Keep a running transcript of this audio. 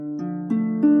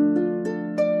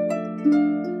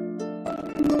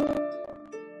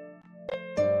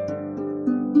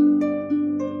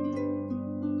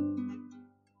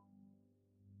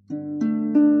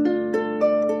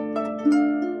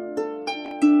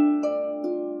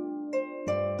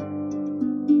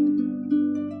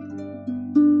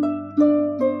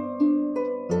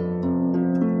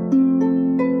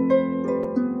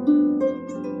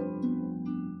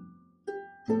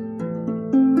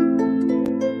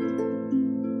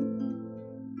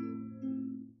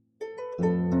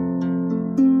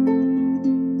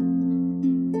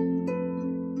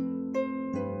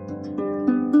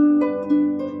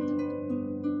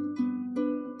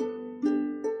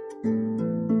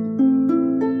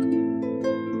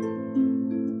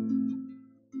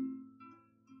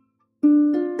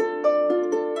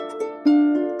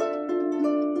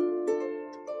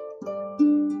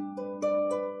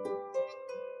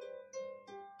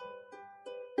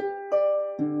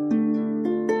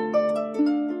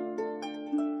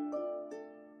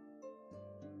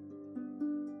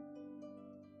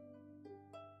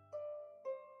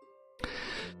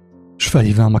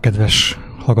felhívnám a kedves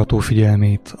hallgató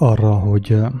figyelmét arra,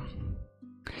 hogy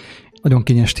nagyon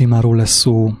kényes témáról lesz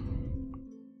szó,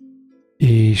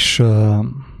 és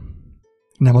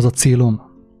nem az a célom,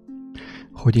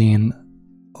 hogy én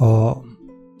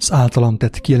az általam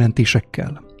tett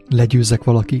kijelentésekkel legyőzzek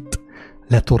valakit,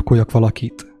 letorkoljak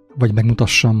valakit, vagy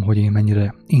megmutassam, hogy én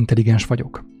mennyire intelligens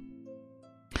vagyok.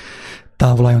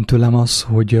 Távol álljon tőlem az,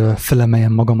 hogy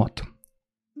felemeljem magamat,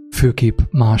 főképp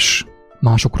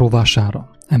mások rovására,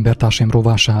 embertársaim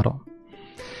rovására,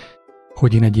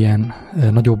 hogy én egy ilyen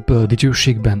nagyobb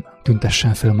dicsőségben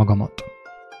tüntessen fel magamat.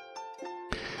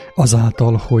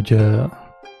 Azáltal, hogy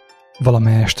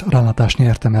valamelyest rálátást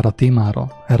nyertem erre a témára,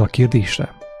 erre a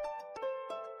kérdésre.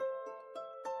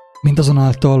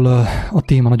 Mindazonáltal a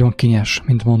téma nagyon kényes,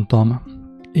 mint mondtam,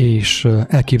 és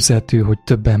elképzelhető, hogy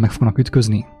többen meg fognak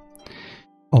ütközni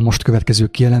a most következő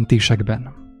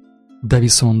kijelentésekben. De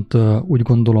viszont úgy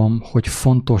gondolom, hogy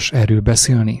fontos erről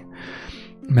beszélni,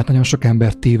 mert nagyon sok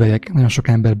ember tévelyek, nagyon sok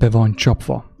ember be van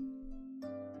csapva.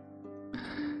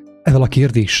 Ezzel a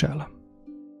kérdéssel,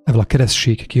 ezzel a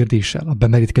keresztség kérdéssel, a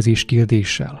bemerítkezés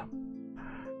kérdéssel.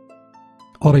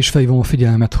 Arra is felhívom a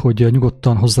figyelmet, hogy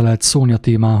nyugodtan hozzá lehet szólni a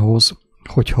témához,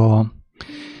 hogyha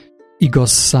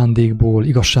igaz szándékból,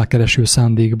 igazságkereső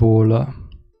szándékból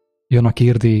jön a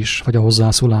kérdés, vagy a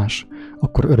hozzászólás,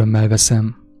 akkor örömmel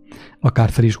veszem, akár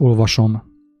fel is olvasom,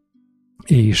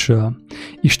 és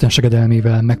Isten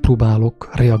segedelmével megpróbálok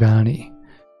reagálni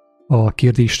a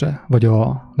kérdésre, vagy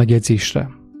a megjegyzésre.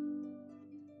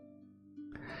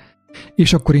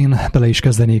 És akkor én bele is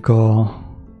kezdenék a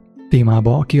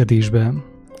témába, a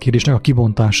kérdésnek a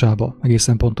kibontásába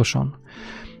egészen pontosan,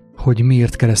 hogy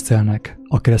miért keresztelnek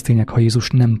a keresztények, ha Jézus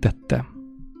nem tette.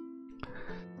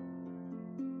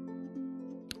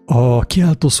 A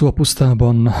Kiáltó szó a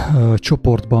pusztában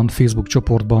csoportban, Facebook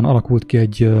csoportban alakult ki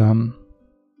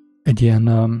egy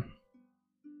ilyen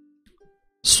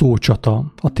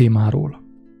szócsata a témáról,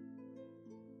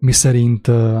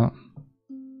 miszerint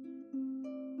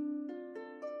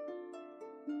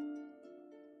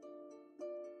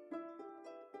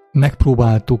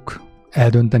megpróbáltuk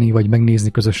eldönteni, vagy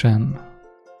megnézni közösen,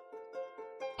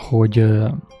 hogy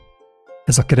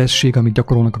ez a keresztség, amit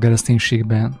gyakorolnak a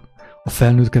kereszténységben, a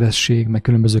felnőtt keresztség, meg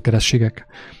különböző keresztségek,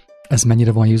 ez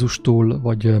mennyire van Jézustól,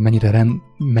 vagy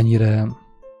mennyire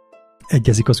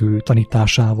egyezik az ő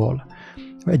tanításával,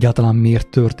 egyáltalán miért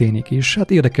történik. És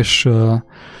hát érdekes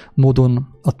módon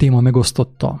a téma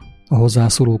megosztotta a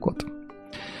hozzászólókat.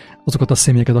 Azokat a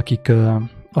személyeket,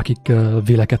 akik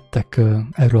vélekedtek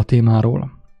erről a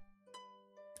témáról.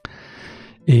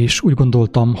 És úgy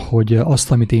gondoltam, hogy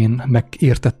azt, amit én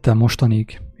megértettem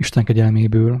mostanig Isten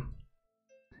kegyelméből,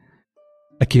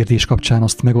 a kérdés kapcsán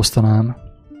azt megosztanám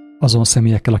azon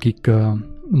személyekkel, akik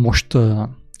most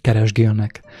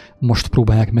keresgélnek, most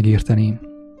próbálják megérteni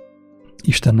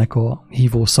Istennek a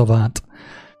hívó szavát,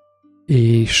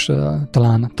 és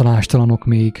talán tanástalanok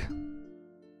még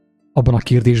abban a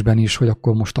kérdésben is, hogy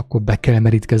akkor be kell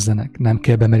merítkezzenek, nem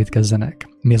kell bemerítkezzenek.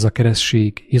 Mi ez a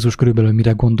keresztség? Jézus körülbelül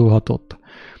mire gondolhatott?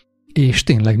 És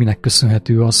tényleg minek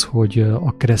köszönhető az, hogy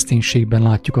a kereszténységben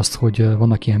látjuk azt, hogy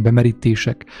vannak ilyen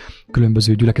bemerítések,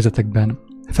 különböző gyülekezetekben,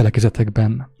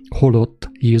 felekezetekben, holott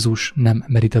Jézus nem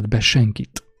merített be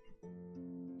senkit.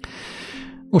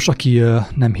 Most, aki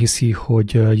nem hiszi,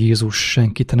 hogy Jézus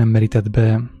senkit nem merített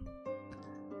be,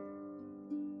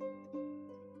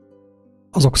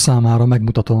 azok számára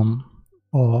megmutatom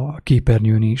a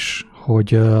képernyőn is,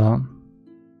 hogy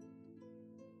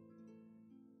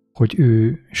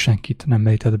ő senkit nem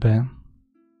merített be.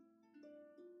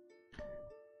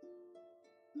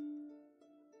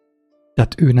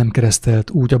 Tehát ő nem keresztelt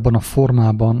úgy abban a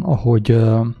formában, ahogy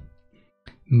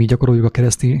mi gyakoroljuk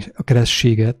a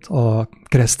keresztséget, a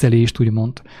keresztelést,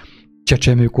 úgymond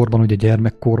csecsemőkorban, ugye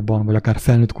gyermekkorban, vagy akár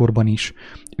felnőtt korban is,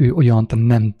 ő olyant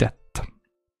nem tett.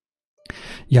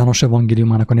 János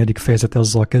evangéliumának a 4. fejezete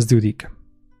azzal kezdődik,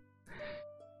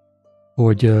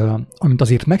 hogy amint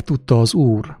azért megtudta az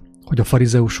Úr, hogy a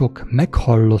farizeusok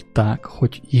meghallották,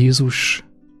 hogy Jézus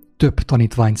több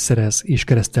tanítványt szerez és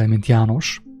keresztel, mint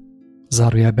János,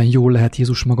 zárójelben jól lehet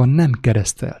Jézus maga nem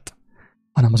keresztelt,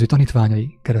 hanem az ő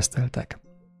tanítványai kereszteltek.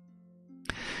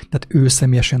 Tehát ő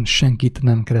személyesen senkit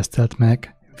nem keresztelt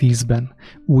meg vízben,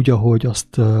 úgy, ahogy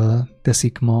azt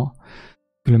teszik ma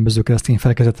különböző keresztény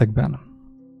felekezetekben.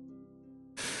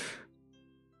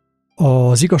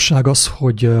 Az igazság az,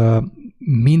 hogy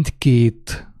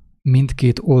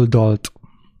mindkét oldalt,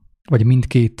 vagy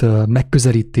mindkét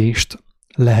megközelítést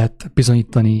lehet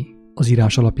bizonyítani az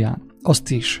írás alapján. Azt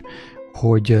is,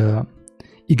 hogy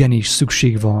igenis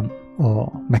szükség van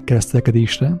a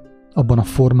megkeresztelkedésre, abban a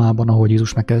formában, ahogy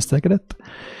Jézus megkeresztelkedett,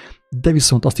 de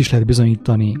viszont azt is lehet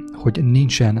bizonyítani, hogy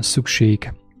nincsen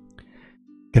szükség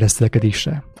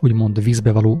keresztelkedésre, úgymond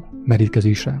vízbe való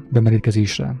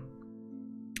bemerítkezésre.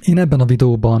 Én ebben a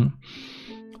videóban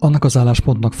annak az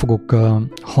álláspontnak fogok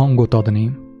hangot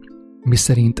adni,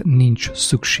 miszerint nincs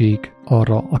szükség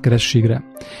arra a keresztségre,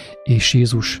 és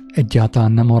Jézus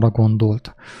egyáltalán nem arra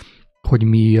gondolt, hogy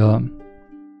mi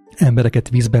embereket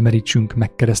vízbe merítsünk,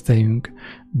 megkereszteljünk,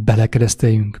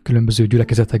 belekereszteljünk különböző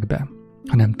gyülekezetekbe,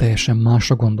 hanem teljesen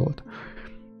másra gondolt.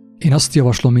 Én azt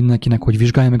javaslom mindenkinek, hogy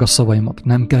vizsgálja meg a szavaimat,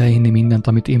 nem kell elhinni mindent,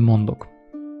 amit én mondok.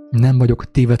 Nem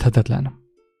vagyok tévedhetetlen.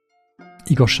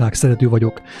 Igazság szerető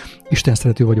vagyok, Isten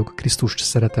szerető vagyok, Krisztust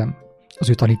szeretem, az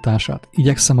ő tanítását.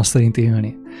 Igyekszem azt szerint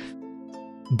élni,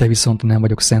 de viszont nem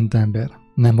vagyok szent ember,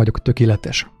 nem vagyok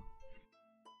tökéletes.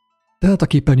 Tehát a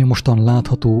képernyőn mostan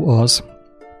látható az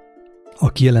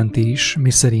a kijelentés,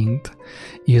 miszerint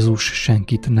Jézus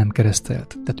senkit nem keresztelt.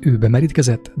 Tehát ő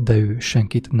bemerítkezett, de ő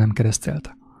senkit nem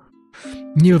keresztelt.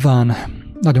 Nyilván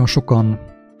nagyon sokan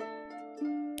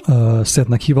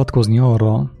szeretnek hivatkozni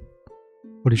arra,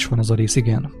 hol is van ez a rész,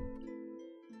 igen,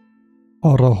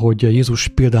 arra, hogy Jézus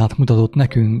példát mutatott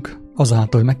nekünk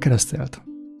azáltal, hogy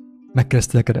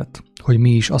megkeresztelkedett, hogy mi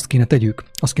is azt kéne tegyük,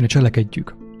 azt kéne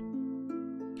cselekedjük.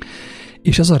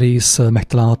 És ez a rész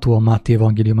megtalálható a Máté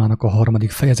evangéliumának a 3.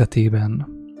 fejezetében,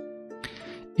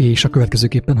 és a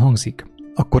következőképpen hangzik.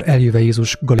 Akkor eljöve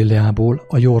Jézus Galileából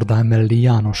a Jordán melli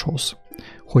Jánoshoz,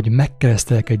 hogy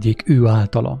megkeresztelkedjék ő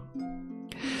általa.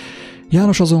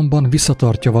 János azonban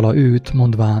visszatartja vala őt,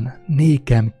 mondván,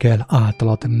 nékem kell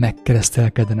általad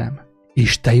megkeresztelkednem,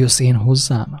 és te jössz én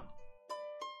hozzám?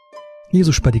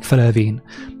 Jézus pedig felelvén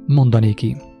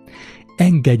mondanéki,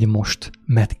 engedj most,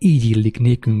 mert így illik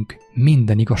nékünk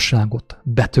minden igazságot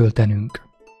betöltenünk.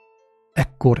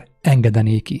 Ekkor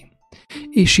engedenéki.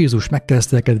 És Jézus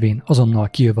megkeresztelkedvén azonnal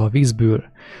kijöve a vízből,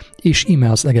 és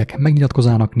íme az egek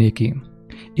megnyilatkozának néki,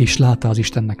 és látá az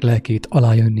Istennek lelkét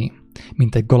alájönni,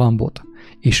 mint egy galambot,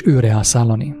 és őre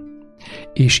elszállani.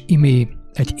 És imé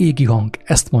egy égi hang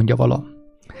ezt mondja vala.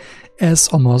 Ez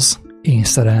amaz én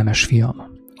szerelmes fiam,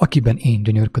 akiben én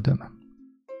gyönyörködöm.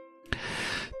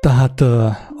 Tehát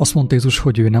azt mondta Jézus,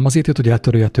 hogy ő nem azért jött, hogy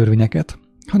eltörölje a törvényeket,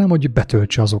 hanem hogy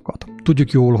betöltse azokat.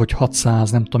 Tudjuk jól, hogy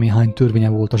 600, nem tudom hány törvénye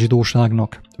volt a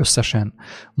zsidóságnak, összesen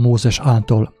Mózes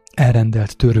által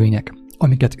elrendelt törvények,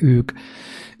 amiket ők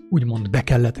úgymond be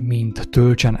kellett mind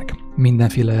töltsenek,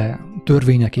 mindenféle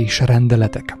törvények és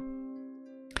rendeletek.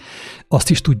 Azt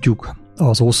is tudjuk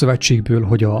az Ószövetségből,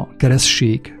 hogy a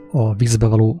keresztség, a vízbe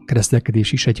való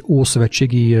keresztelkedés is egy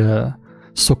ószövetségi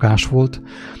szokás volt,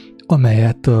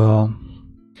 amelyet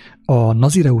a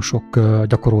nazireusok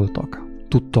gyakoroltak,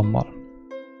 tudtommal.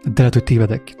 De lehet, hogy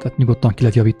tévedek, tehát nyugodtan ki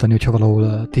lehet javítani, hogyha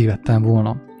valahol tévedtem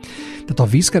volna. Tehát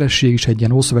a vízkeresztség is egy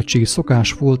ilyen ószövetségi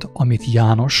szokás volt, amit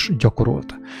János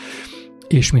gyakorolt.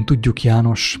 És mint tudjuk,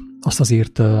 János azt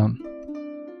azért,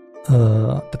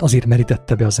 tehát azért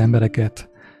merítette be az embereket,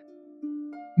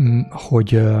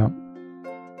 hogy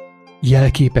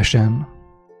jelképesen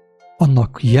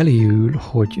annak jeléül,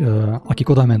 hogy akik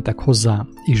oda mentek hozzá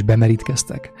és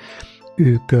bemerítkeztek,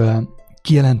 ők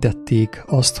kijelentették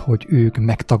azt, hogy ők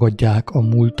megtagadják a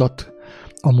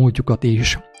múltjukat,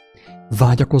 és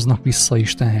vágyakoznak vissza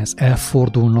Istenhez,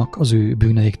 elfordulnak az ő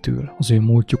bűneiktől, az ő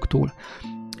múltjuktól,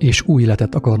 és új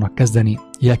életet akarnak kezdeni,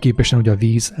 jelképesen, hogy a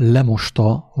víz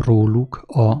lemosta róluk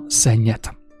a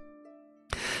szennyet.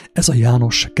 Ez a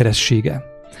János keresztsége.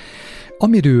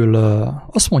 Amiről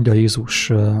azt mondja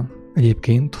Jézus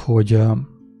egyébként, hogy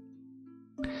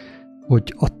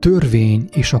a törvény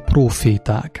és a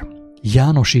próféták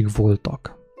Jánosig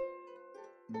voltak.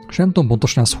 És nem tudom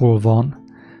pontosan ez hol van,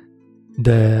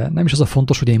 de nem is az a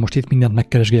fontos, hogy én most itt mindent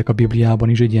megkeresgéljek a Bibliában,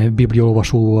 és egy ilyen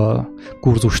bibliaolvasó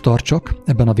kurzust tartsak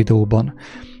ebben a videóban,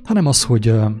 hanem az,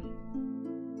 hogy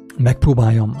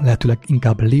megpróbáljam lehetőleg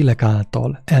inkább lélek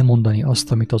által elmondani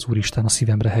azt, amit az Úristen a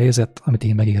szívemre helyezett, amit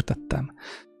én megértettem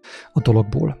a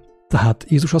dologból. Tehát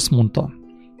Jézus azt mondta,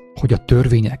 hogy a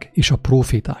törvények és a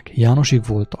próféták Jánosig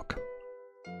voltak,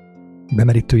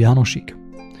 bemerítő Jánosig,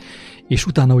 és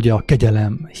utána ugye a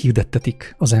kegyelem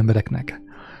hirdettetik az embereknek.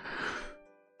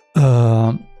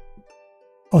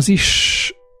 Az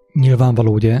is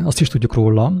nyilvánvaló, ugye, azt is tudjuk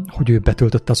róla, hogy ő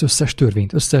betöltötte az összes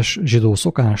törvényt, összes zsidó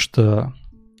szokást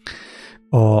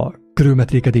a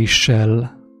körülmetélkedéssel,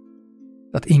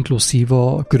 tehát inkluszív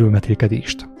a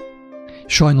körülmetélkedést.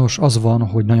 Sajnos az van,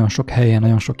 hogy nagyon sok helyen,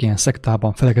 nagyon sok ilyen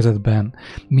szektában, felekezetben,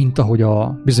 mint ahogy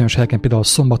a bizonyos helyeken például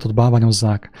szombatot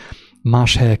bálványozzák,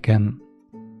 más helyeken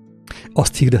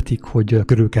azt hirdetik, hogy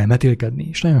körül kell metélkedni,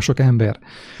 és nagyon sok ember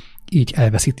így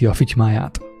elveszíti a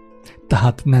fitymáját.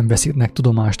 tehát nem veszik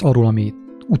tudomást arról, ami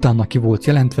utána ki volt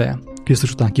jelentve,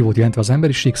 Krisztus után ki volt jelentve az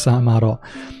emberiség számára,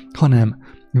 hanem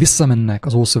visszamennek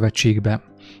az Ószövetségbe,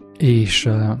 és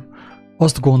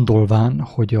azt gondolván,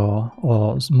 hogy a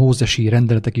mózesi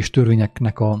rendeletek és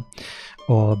törvényeknek a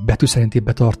betű szerinti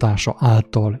betartása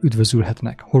által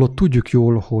üdvözülhetnek. Holott tudjuk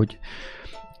jól,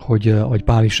 hogy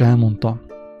Pál is elmondta,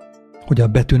 hogy a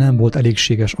betű nem volt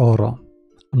elégséges arra,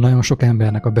 nagyon sok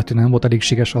embernek a betű nem volt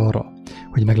elégséges arra,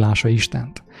 hogy meglássa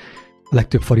Istent. A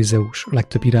legtöbb farizeus, a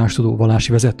legtöbb írástudó,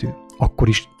 vallási vezető, akkor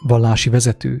is vallási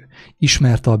vezető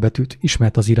ismerte a betűt,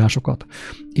 ismerte az írásokat,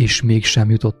 és mégsem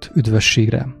jutott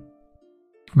üdvösségre,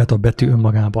 mert a betű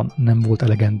önmagában nem volt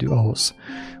elegendő ahhoz,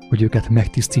 hogy őket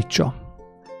megtisztítsa.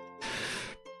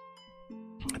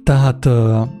 Tehát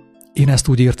én ezt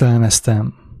úgy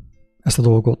értelmeztem, ezt a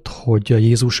dolgot, hogy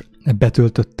Jézus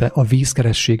betöltötte a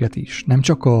vízkerességet is, nem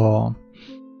csak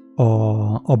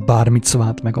a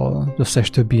bármicvát, meg az összes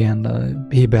több ilyen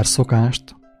héber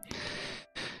szokást,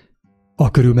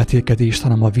 a körülmetélkedést,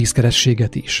 hanem a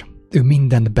vízkerességet is. Ő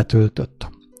mindent betöltött.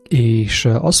 És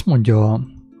azt mondja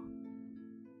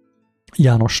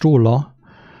János róla,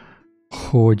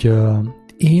 hogy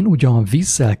én ugyan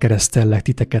vízzel keresztellek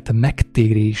titeket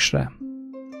megtérésre,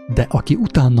 de aki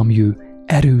utánam jő,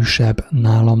 erősebb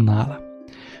nálamnál,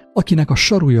 akinek a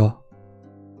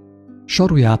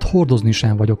saruját hordozni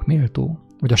sem vagyok méltó,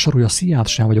 vagy a saruja szíját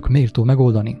sem vagyok méltó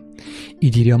megoldani.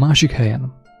 Így írja a másik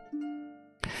helyen.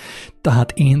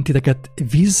 Tehát én titeket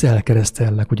vízzel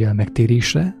keresztellek ugye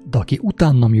megtérésre, de aki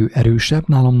utánam jő, erősebb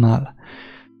nálamnál,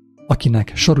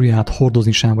 akinek saruját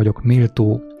hordozni sem vagyok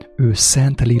méltó, ő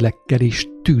szent lélekkel és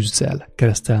tűzzel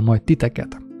keresztel majd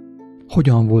titeket.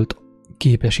 Hogyan volt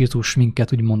képes Jézus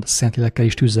minket úgymond szent lélekkel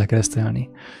és tűzzel keresztelni?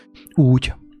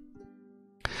 Úgy,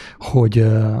 hogy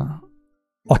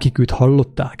akik őt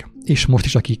hallották, és most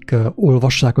is akik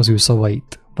olvassák az ő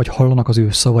szavait, vagy hallanak az ő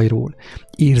szavairól,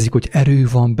 érzik, hogy erő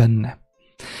van benne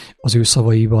az ő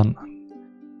szavaiban,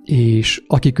 és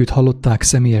akik őt hallották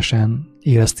személyesen,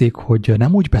 érezték, hogy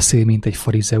nem úgy beszél, mint egy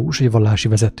farizeus, egy vallási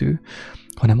vezető,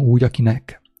 hanem úgy,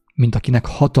 mint akinek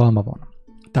hatalma van.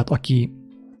 Tehát aki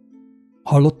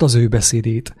hallotta az ő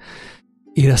beszédét,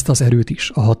 érezte az erőt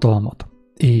is, a hatalmat.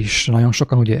 És nagyon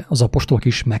sokan ugye az apostolok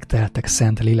is megteltek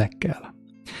szent lélekkel,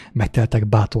 megteltek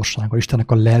bátorsággal,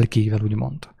 Istennek a lelkével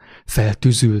úgymond,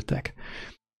 feltűzültek.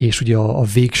 És ugye a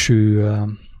végső,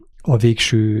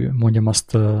 mondjam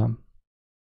azt,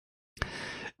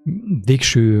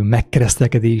 végső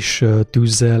megkeresztelkedés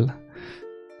tűzzel,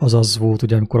 az volt,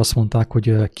 ugye, amikor azt mondták,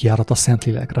 hogy kiárat a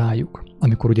Szentlélek rájuk,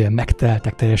 amikor ugye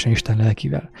megteltek teljesen Isten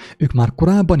lelkével. Ők már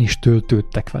korábban is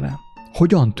töltődtek vele.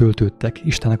 Hogyan töltődtek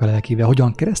Istennek a lelkével?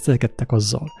 Hogyan keresztelkedtek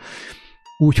azzal?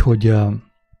 Úgy, hogy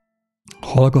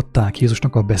hallgatták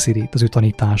Jézusnak a beszédét, az ő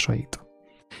tanításait,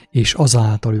 és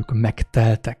azáltal ők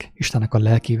megteltek Istennek a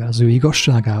lelkével, az ő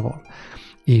igazságával,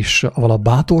 és avval a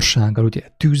bátorsággal, ugye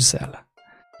tűzzel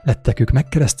lettek ők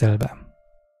megkeresztelve.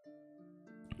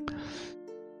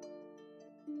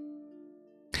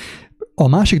 A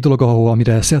másik dolog,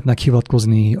 amire szeretnek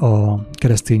hivatkozni a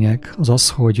keresztények, az az,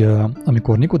 hogy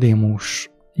amikor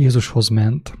Nikodémus Jézushoz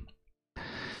ment,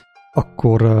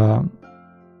 akkor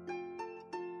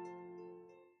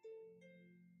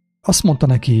azt mondta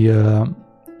neki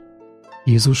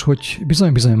Jézus, hogy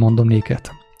bizony-bizony mondom néked,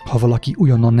 ha valaki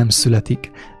újonnan nem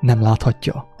születik, nem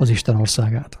láthatja az Isten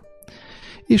országát.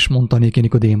 És mondta néki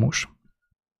Nikodémus,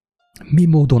 mi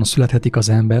módon születhetik az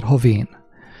ember, ha vén?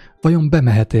 Vajon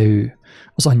bemehet-e ő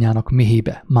az anyjának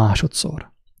méhébe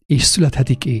másodszor? És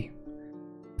születhetik-é?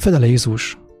 Fedele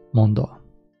Jézus, mondta,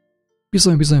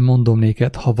 bizony-bizony mondom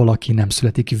néked, ha valaki nem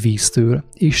születik víztől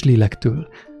és lélektől,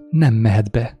 nem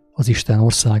mehet be az Isten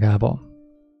országába.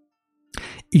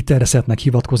 Itt erre szeretnek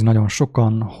hivatkozni nagyon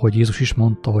sokan, hogy Jézus is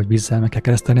mondta, hogy vízzel meg kell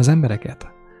keresztelni az embereket.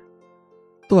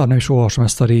 Tovább nem is olvasom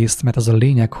ezt a részt, mert az a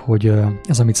lényeg, hogy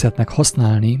ez, amit szeretnek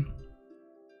használni,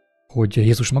 hogy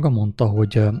Jézus maga mondta,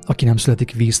 hogy aki nem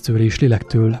születik víztől és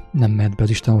lélektől, nem mehet be az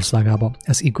Isten országába.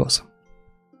 Ez igaz.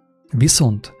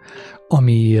 Viszont,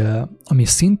 ami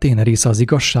szintén része az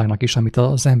igazságnak is, amit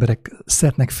az emberek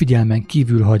szeretnek figyelmen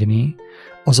kívül hagyni,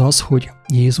 az az, hogy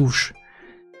Jézus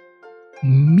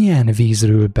milyen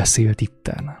vízről beszélt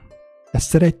itten. Ezt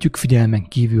szeretjük figyelmen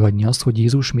kívül hagyni azt, hogy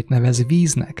Jézus mit nevez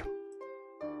víznek.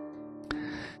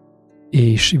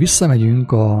 És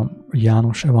visszamegyünk a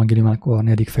János evangéliumának a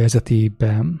 4.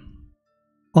 fejezetében,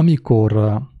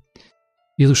 amikor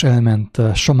Jézus elment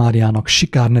Samáriának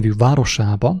Sikár nevű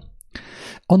városába,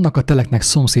 annak a teleknek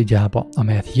szomszédjába,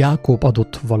 amelyet Jákob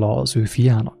adott vala az ő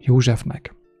fiának,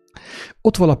 Józsefnek.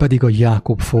 Ott vala pedig a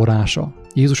Jákob forrása.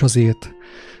 Jézus azért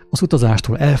az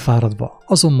utazástól elfáradva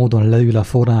azon módon leül a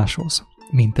forráshoz,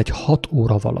 mint egy 6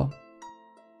 óra vala.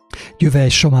 Jöve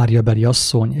egy samáriabeli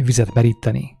asszony vizet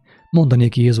meríteni,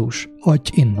 mondanék Jézus,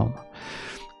 adj innom.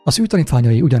 Az ő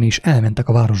tanítványai ugyanis elmentek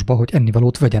a városba, hogy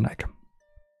ennivalót vegyenek.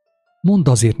 Mondd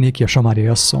azért néki a samáriai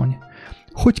asszony,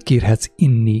 hogy kérhetsz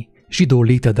inni zsidó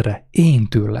létedre én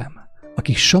tőlem,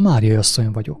 aki samáriai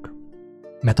asszony vagyok,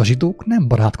 mert a zsidók nem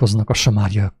barátkoznak a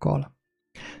samáriaiakkal.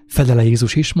 Felele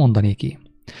Jézus is mondanéki,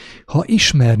 ha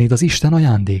ismernéd az Isten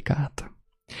ajándékát,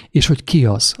 és hogy ki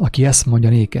az, aki ezt mondja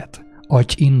néked,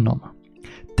 adj innom,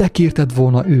 te kérted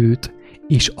volna őt,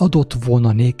 és adott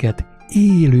volna néked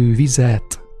élő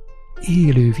vizet.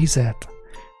 Élő vizet.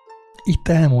 Itt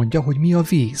elmondja, hogy mi a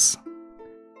víz.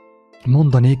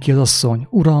 Mondanéki az asszony,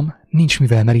 Uram, nincs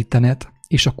mivel merítened,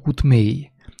 és a kút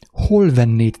mély. Hol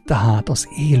vennéd tehát az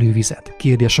élő vizet?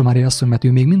 Kérdi a samáriai asszony, mert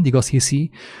ő még mindig azt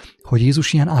hiszi, hogy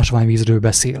Jézus ilyen ásványvízről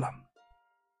beszél.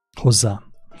 Hozzá.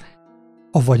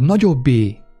 Avagy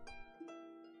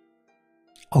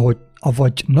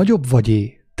nagyobb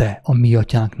vagy te a mi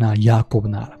atyánknál,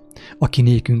 Jákobnál, aki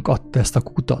nékünk adta ezt a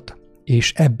kutat,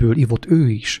 és ebből ivott ő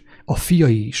is, a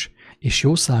fiai is, és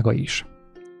jószága is.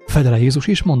 Felele Jézus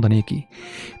is mondanéki,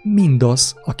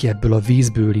 mindaz, aki ebből a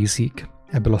vízből iszik,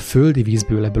 ebből a földi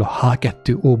vízből, ebből a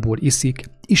H2O-ból iszik,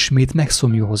 ismét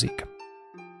megszomjózik.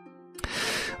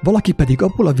 Valaki pedig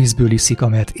abból a vízből iszik,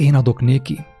 amelyet én adok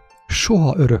néki,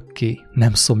 soha örökké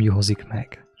nem szomjózik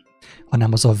meg,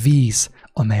 hanem az a víz,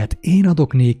 amelyet én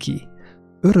adok néki,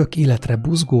 örök életre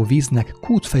buzgó víznek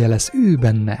kútfeje lesz ő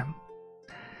bennem.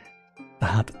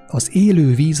 Tehát az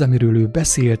élő víz, amiről ő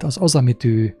beszélt, az,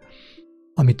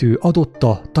 amit ő adott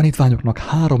a tanítványoknak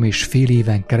 3,5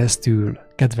 éven keresztül,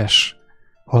 kedves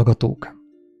hallgatók.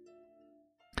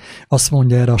 Azt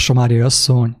mondja erre a samáriai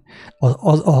asszony,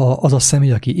 az a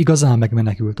személy, aki igazán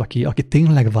megmenekült, aki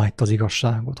tényleg vágyta az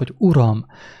igazságot, hogy Uram,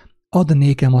 add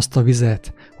nékem azt a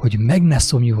vizet, hogy meg ne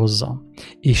szomjúhozzam,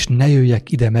 és ne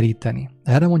jöjjek ide meríteni.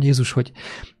 Erre mondja Jézus, hogy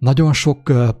nagyon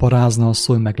sok parázna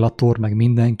asszony, meg lator, meg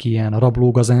mindenki ilyen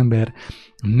rablóg az ember,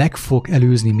 meg fog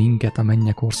előzni minket a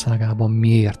mennyek országában.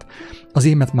 Miért?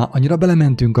 Azért, mert már annyira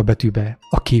belementünk a betűbe,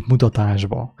 a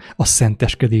képmutatásba, a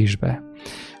szenteskedésbe,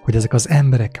 hogy ezek az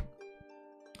emberek,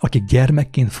 akik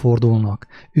gyermekként fordulnak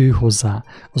ő hozzá,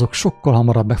 azok sokkal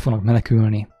hamarabb meg fognak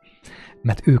menekülni,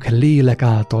 mert ők lélek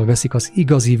által veszik az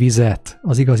igazi vizet,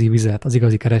 az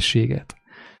igazi kerességet.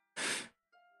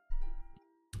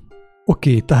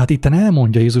 Oké, tehát itten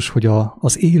elmondja Jézus, hogy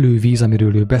az élő víz,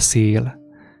 amiről ő beszél,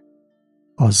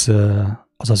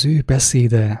 az ő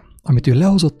beszéde, amit ő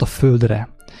lehozott a földre,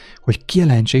 hogy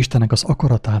kijelentse Istennek az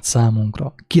akaratát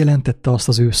számunkra, kijelentette azt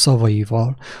az ő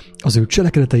szavaival, az ő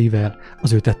cselekedeteivel,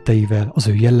 az ő tetteivel, az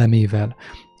ő jellemével,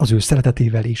 az ő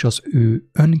szeretetével és az ő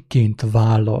önként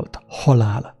vállalt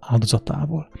halál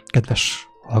áldozatával. Kedves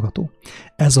hallgató,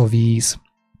 ez a víz,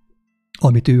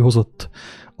 amit ő hozott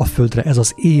a földre, ez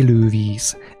az élő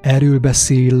víz. Erről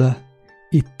beszél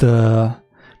itt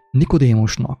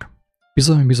Nikodémusnak.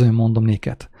 Bizony mondom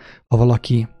néked, ha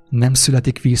valaki nem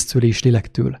születik víztől és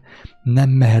lélektől, nem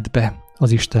mehet be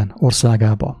az Isten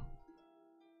országába.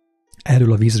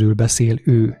 Erről a vízről beszél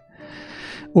ő.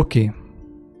 Oké.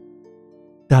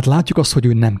 Tehát látjuk azt, hogy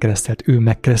ő nem keresztelt, ő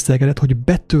megkeresztelkedett, hogy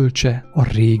betöltse a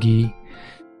régi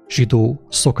zsidó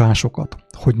szokásokat,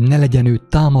 hogy ne legyen ő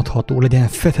támadható, legyen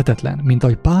fedhetetlen, mint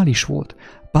ahogy Pál is volt.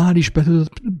 Pál is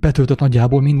betöltött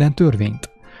nagyjából minden törvényt.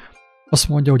 Azt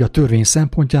mondja, hogy a törvény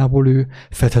szempontjából ő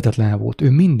fedhetetlen volt. Ő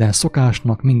minden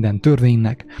szokásnak, minden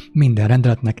törvénynek, minden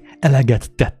rendeletnek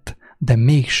eleget tett, de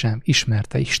mégsem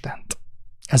ismerte Istent.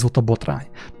 Ez volt a botrány.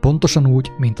 Pontosan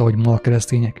úgy, mint ahogy ma a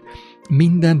keresztények.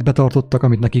 Mindent betartottak,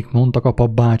 amit nekik mondtak a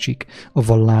papbácsik, a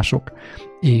vallások,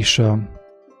 és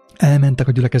elmentek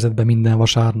a gyülekezetbe minden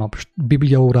vasárnap,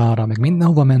 bibliaórára, meg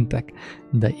mindenhova mentek,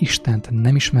 de Istent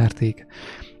nem ismerték.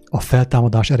 A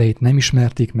feltámadás erejét nem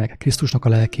ismerték meg, Krisztusnak a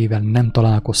lelkével nem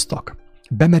találkoztak.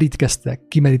 Bemerítkeztek,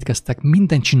 kimerítkeztek,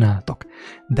 mindent csináltak,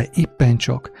 de éppen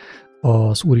csak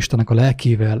az Úristennek a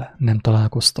lelkével nem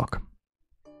találkoztak.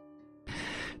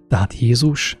 Tehát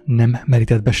Jézus nem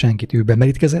merített be senkit, ő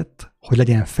bemerítkezett, hogy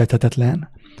legyen fedhetetlen,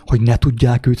 hogy ne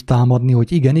tudják őt támadni,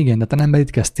 hogy igen, de te nem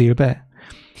merítkeztél be,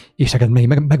 és neked még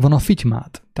megvan a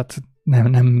figymád, tehát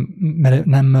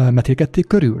nem metélkedték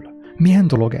körül. Milyen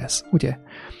dolog ez, ugye?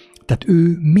 Tehát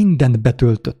ő mindent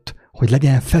betöltött, hogy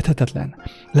legyen fedhetetlen,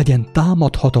 legyen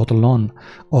támadhatatlan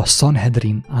a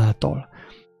Sanhedrin által.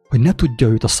 Hogy ne tudja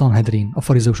őt a Sanhedrin, a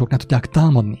farizeusok ne tudják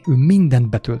támadni. Ő mindent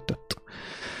betöltött.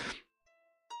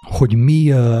 Hogy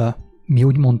mi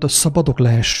úgymond szabadok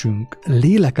lehessünk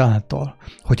lélek által,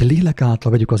 hogy lélek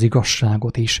által vegyük az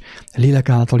igazságot is, lélek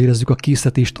által érezzük a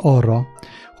késztetést arra,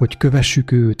 hogy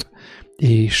kövessük őt,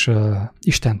 és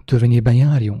Isten törvényében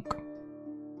járjunk.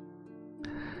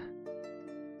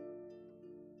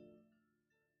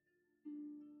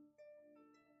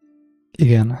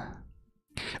 Igen.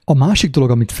 A másik dolog,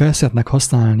 amit fel szeretnek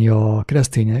használni a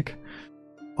keresztények,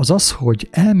 az az, hogy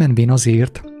elmenvén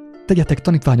azért tegyetek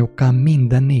tanítványokká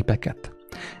minden népeket,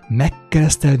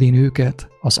 megkeresztelvén őket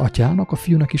az Atyának, a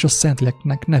Fiúnak és a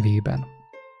Szentléleknek nevében.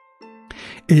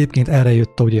 Egyébként erre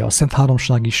jött ugye a Szent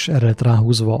Háromság is, erre lett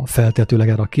ráhúzva feltétlenül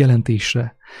erre a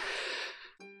kijelentésre,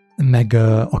 meg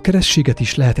a keresztséget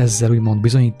is lehet ezzel úgymond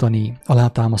bizonyítani,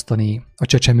 alátámasztani, a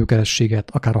csecsemő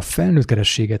keresztséget, akár a felnőtt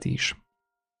keresztséget is.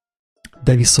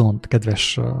 De viszont,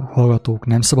 kedves hallgatók,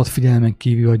 nem szabad figyelmen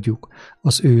kívül adjuk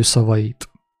az ő szavait.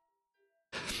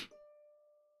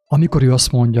 Amikor ő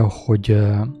azt mondja, hogy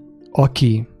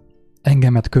aki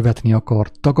engemet követni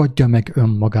akar, tagadja meg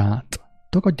önmagát.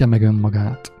 Tagadja meg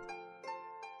önmagát.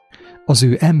 Az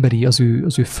ő emberi, az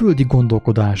ő földi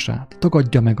gondolkodását.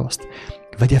 Tagadja meg azt.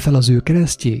 Vegye fel az ő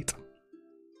keresztjét,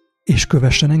 és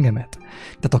kövessen engemet.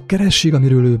 Tehát a keresztség,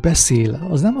 amiről ő beszél,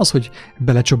 az nem az, hogy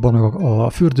belecsobbanak a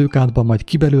fürdőkádba, majd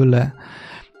ki belőle,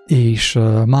 és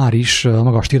már is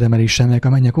magas térdemeléssel megyek a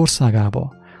mennyek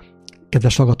országába.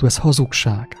 Kedves hallgató, ez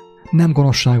hazugság. Nem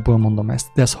gonoszságból mondom ezt,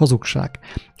 de ez hazugság.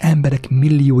 Emberek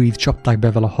millióit csapták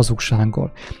be vele a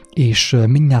hazugsággal, és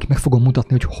mindjárt meg fogom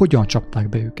mutatni, hogy hogyan csapták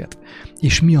be őket,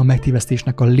 és mi a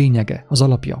megtévesztésnek a lényege, az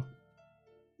alapja.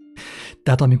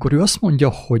 Tehát amikor ő azt mondja,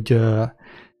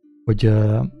 hogy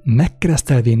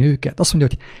megkeresztelvén őket, azt mondja,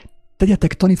 hogy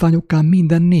tegyetek tanítványokká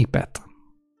minden népet,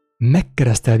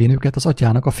 megkeresztelvén őket az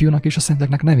Atyának, a Fiúnak és a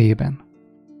Szentléleknek nevében.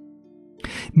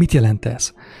 Mit jelent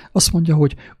ez? Azt mondja,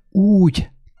 hogy úgy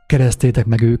keresztétek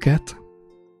meg őket,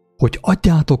 hogy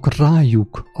adjátok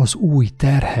rájuk az új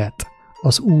terhet,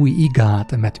 az új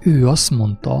igát, mert ő azt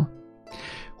mondta,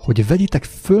 hogy vegyitek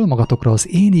föl magatokra az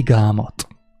én igámat,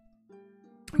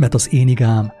 mert az én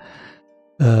igám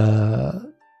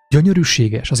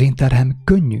gyönyörűséges, az én terhem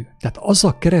könnyű. Tehát az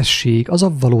a keresztség, az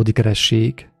a valódi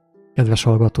keresztség, kedves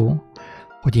hallgató,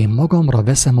 hogy én magamra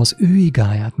veszem az ő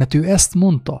igáját, mert ő ezt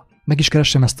mondta. Meg is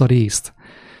keresem ezt a részt.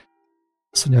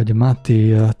 Azt mondja, hogy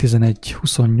Máté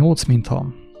 11:28,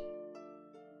 mintha.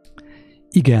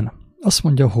 Igen, azt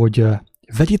mondja, hogy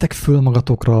vegyétek föl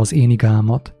magatokra az én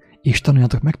igámat, és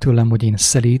tanuljátok meg tőlem, hogy én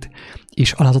szelíd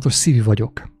és alázatos szívű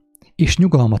vagyok, és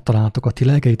nyugalmat találtok a ti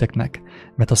lelkeiteknek,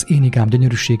 mert az én igám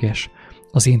gyönyörűséges,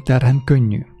 az én terhem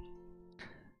könnyű.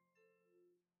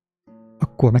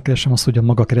 Akkor megkeresem azt, hogy a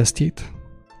maga keresztjét,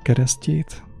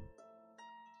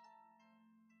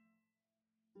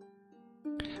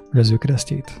 vagy az ő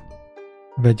keresztjét,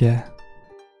 vegye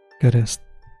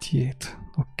keresztjét.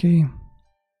 Oké.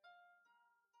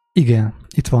 Igen,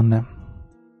 itt van nem.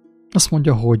 Azt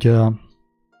mondja, hogy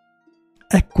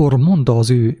ekkor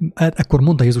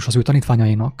mondta Jézus az ő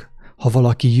tanítványainak, ha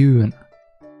valaki jön.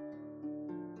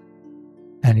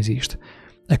 Elnézést.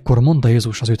 Ekkor mondta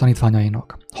Jézus az ő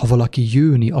tanítványainak, ha valaki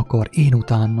jönni akar én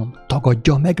utánam,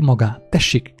 tagadja meg magát.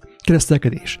 Tessék,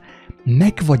 keresztelkedés.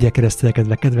 Meg vagy-e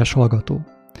keresztelkedve, kedves hallgató?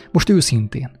 Most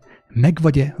őszintén, meg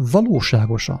vagy-e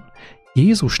valóságosan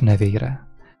Jézus nevére,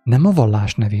 nem a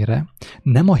vallás nevére,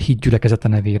 nem a hit gyülekezete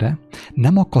nevére,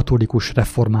 nem a katolikus,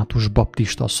 református,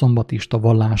 baptista, szombatista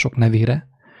vallások nevére,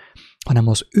 hanem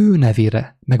az ő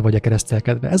nevére meg vagy-e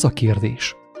keresztelkedve? Ez a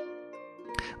kérdés.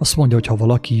 Azt mondja, hogy ha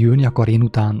valaki jönni akar én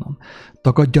utánam,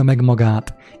 tagadja meg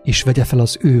magát, és vegye fel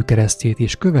az ő keresztjét,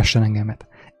 és kövessen engemet.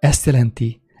 Ezt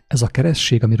jelenti ez a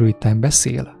keresztség, amiről itt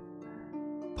beszél,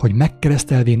 hogy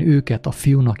megkeresztelvén őket a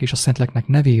Fiúnak és a Szentléleknek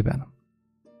nevében.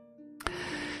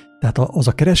 Tehát az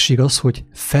a keresztség az, hogy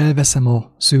felveszem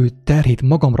az ő terhét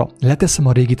magamra, leteszem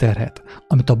a régi terhet,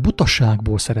 amit a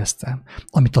butaságból szereztem,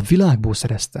 amit a világból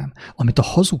szereztem, amit a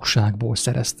hazugságból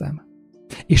szereztem,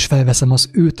 és felveszem az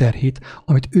ő terhét,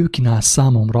 amit ő kínál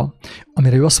számomra,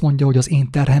 amire ő azt mondja, hogy az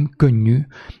én terhem könnyű,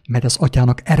 mert az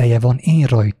Atyának ereje van én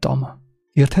rajtam.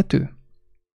 Érthető?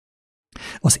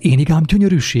 Az én igám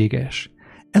gyönyörűséges.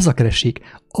 Ez a keresztség.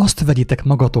 Azt vegyitek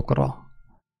magatokra,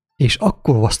 és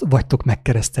akkor vagytok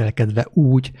megkeresztelkedve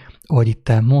úgy, ahogy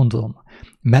itt mondom.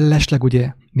 Mellesleg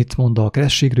ugye, mit mond a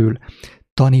keresztségről?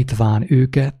 Tanítván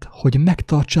őket, hogy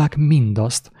megtartsák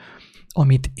mindazt,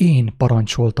 amit én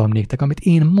parancsoltam néktek, amit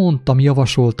én mondtam,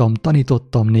 javasoltam,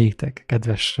 tanítottam néktek,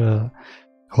 kedves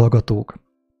hallgatók.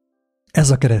 Ez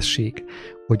a keresztség,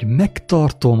 hogy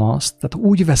megtartom azt, tehát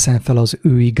úgy veszem fel az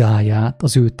ő igáját,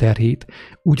 az ő terhét,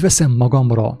 úgy veszem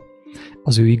magamra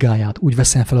az ő igáját, úgy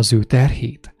veszem fel az ő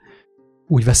terhét,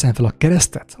 úgy veszem fel a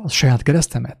keresztet, a saját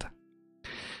keresztemet,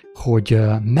 hogy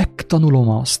megtanulom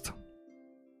azt,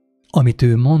 amit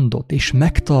ő mondott, és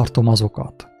megtartom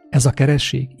azokat. Ez a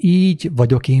keresztség, így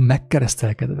vagyok én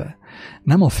megkeresztelkedve.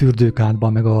 Nem a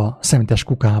fürdőkádban, meg a szemetes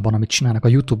kukában, amit csinálnak a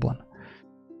YouTube-on.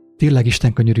 Tényleg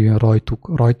Isten könyörüljön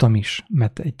rajtam is,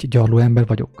 mert egy gyarló ember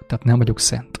vagyok, tehát nem vagyok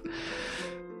szent.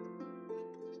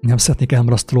 Nem szeretnék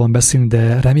elmarasztalóan beszélni,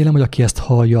 de remélem, hogy aki ezt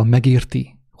hallja,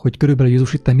 megérti, hogy körülbelül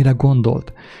Jézus itt mire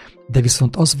gondolt. De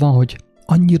viszont az van, hogy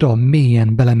annyira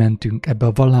mélyen belementünk ebbe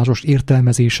a vallásos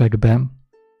értelmezésekbe,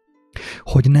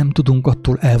 hogy nem tudunk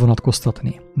attól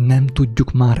elvonatkoztatni. Nem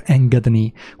tudjuk már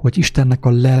engedni, hogy Istennek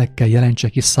a lelke jelentse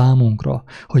ki számunkra,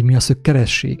 hogy mi az ő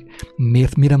keresztség.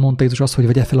 Mire mondta Jézus azt, hogy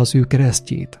vegye fel az ő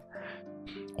keresztjét?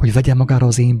 Hogy vegye magára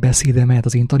az én beszédemet,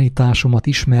 az én tanításomat,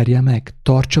 ismerje meg,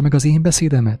 tartsa meg az én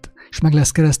beszédemet, és meg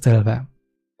lesz keresztelve.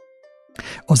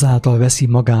 Azáltal veszi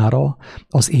magára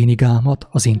az én igámat,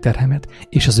 az én terhemet,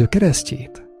 és az ő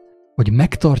keresztjét, hogy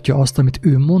megtartja azt, amit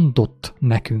ő mondott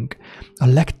nekünk. A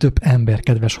legtöbb ember,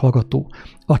 kedves hallgató,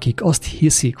 akik azt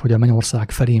hiszik, hogy a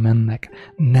mennyország felé mennek,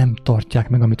 nem tartják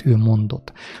meg, amit ő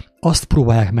mondott. Azt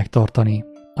próbálják megtartani,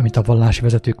 amit a vallási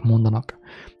vezetők mondanak.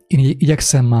 Én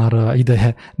igyekszem már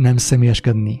ideje nem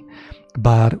személyeskedni,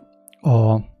 bár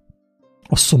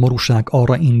a szomorúság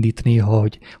arra indít néha,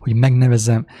 hogy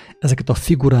megnevezzem ezeket a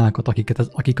figurákat,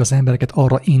 akik az embereket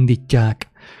arra indítják,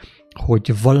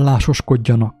 hogy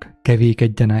vallásoskodjanak,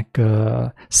 kevékedjenek,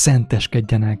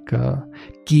 szenteskedjenek,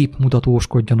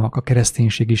 képmutatóskodjanak a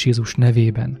kereszténység és Jézus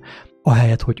nevében,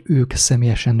 ahelyett, hogy ők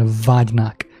személyesen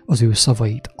vágynák az ő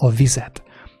szavait, a vizet,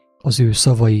 az ő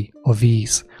szavai, a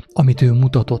víz, amit ő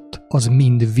mutatott, az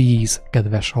mind víz,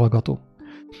 kedves hallgató.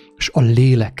 És a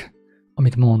lélek,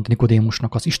 amit mond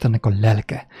Nikodémusnak, az Istennek a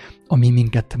lelke, ami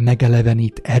minket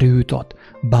megelevenít, erőt ad,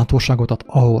 bátorságot ad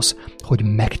ahhoz,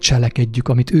 hogy megcselekedjük,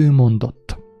 amit ő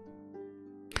mondott.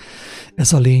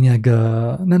 Ez a lényeg,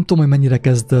 nem tudom, hogy mennyire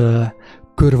kezd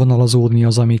körvonalazódni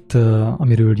az,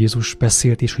 amiről Jézus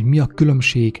beszélt, és hogy mi a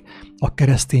különbség a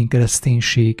keresztény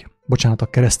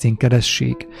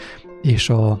keresztség és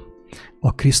a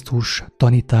Krisztus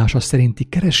tanítása szerinti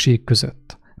keresztség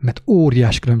között. Mert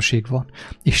óriás különbség van,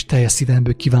 és teljes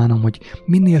szívemből kívánom, hogy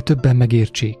minél többen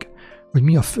megértsék, hogy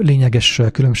mi a lényeges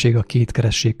különbség a két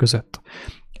keresztség között.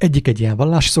 Egyik egy ilyen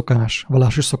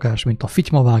vallási szokás, mint a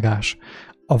fitymavágás,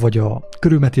 vagy a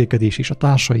körülmetélkedés és a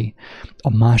társai,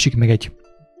 a másik meg egy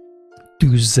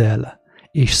tűzzel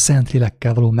és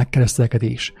szentlélekkel való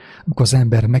megkeresztelkedés, amikor az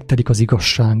ember megtelik az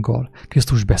igazsággal,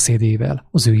 Krisztus beszédével,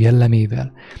 az ő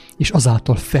jellemével, és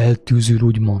azáltal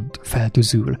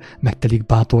feltűzül, megtelik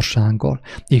bátorsággal,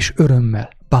 és örömmel,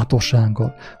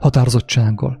 bátorsággal,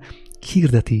 határozottsággal,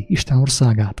 hirdeti Isten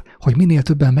országát, hogy minél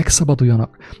többen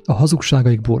megszabaduljanak a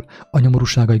hazugságaikból, a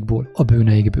nyomorúságaikból, a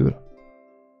bűneikből.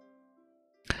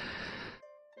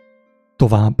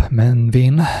 Tovább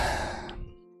menvén,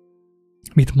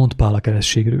 mit mond Pál a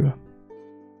keresztségről?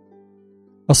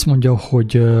 Azt mondja,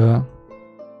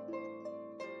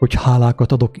 hogy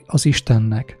hálákat adok az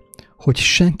Istennek, hogy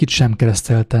senkit sem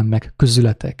kereszteltem meg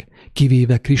közületek,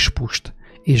 kivéve Krispust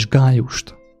és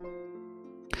Gájust.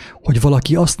 Hogy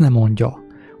valaki azt nem mondja,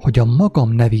 hogy a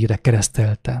magam nevére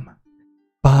kereszteltem.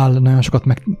 Pál nagyon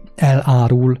sokat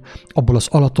elárul abból az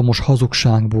alattomos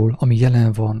hazugságból, ami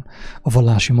jelen van a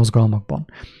vallási mozgalmakban.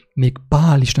 Még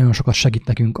Pál is nagyon sokat segít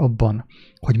nekünk abban,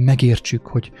 hogy megértsük,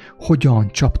 hogy hogyan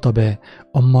csapta be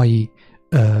a mai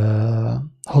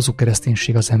hazug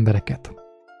kereszténység az embereket.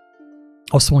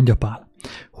 Azt mondja Pál,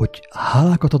 hogy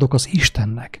hálákat adok az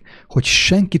Istennek, hogy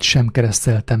senkit sem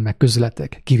kereszteltem meg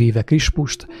közületek, kivéve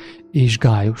Krispust és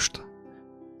Gájust.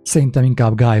 Szerintem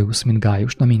inkább Gájus, mint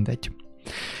Gájus, na mindegy.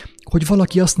 Hogy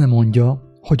valaki azt nem mondja,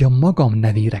 hogy a magam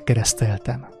nevére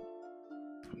kereszteltem.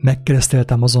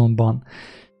 Megkereszteltem azonban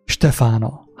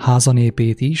Stefána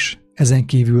házanépét is, ezen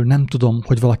kívül nem tudom,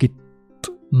 hogy valakit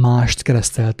mást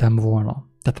kereszteltem volna.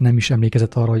 Tehát nem is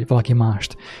emlékezett arra, hogy valaki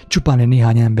mást. Csupán egy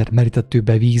néhány ember merített ő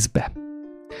be vízbe.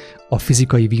 A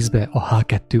fizikai vízbe, a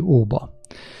H2O-ba.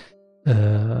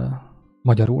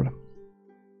 Magyarul.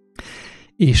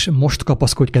 És most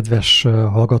kapaszkodj, kedves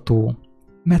hallgató,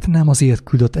 mert nem azért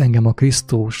küldött engem a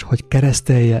Krisztus, hogy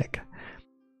kereszteljek,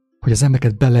 hogy az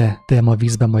embereket beleteljem a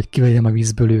vízbe, majd kivegyem a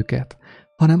vízből őket,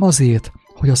 hanem azért,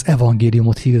 hogy az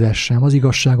evangéliumot hirdessem, az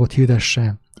igazságot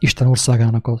hirdessem, Isten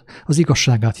országának az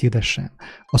igazságát hirdessem,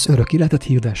 az örök életet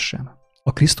hirdessem,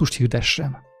 a Krisztust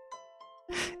hirdessem.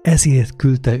 Ezért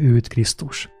küldte őt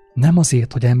Krisztus. Nem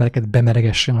azért, hogy embereket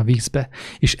bemeregessen a vízbe,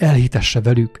 és elhitesse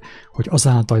velük, hogy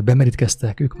azáltal, hogy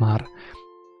bemerítkeztek, ők már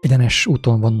egyenes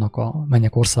úton vannak a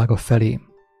mennyek országa felé.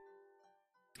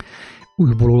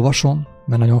 Újból olvasom,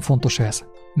 mert nagyon fontos ez,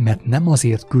 mert nem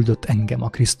azért küldött engem a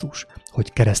Krisztus,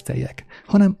 hogy kereszteljek,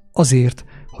 hanem azért,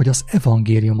 hogy az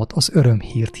evangéliumot, az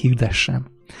örömhírt hirdessem,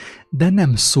 de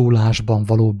nem szólásban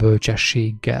való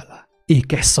bölcsességgel,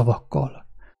 ékes szavakkal,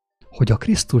 hogy a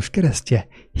Krisztus keresztje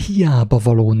hiába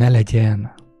való ne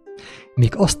legyen.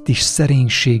 Még azt is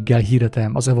szerénységgel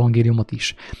hirdetem, az evangéliumot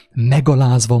is,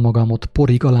 megalázva magamot,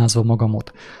 porig alázva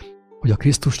magamot, hogy a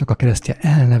Krisztusnak a keresztje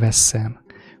el ne vesszen,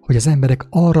 hogy az emberek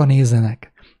arra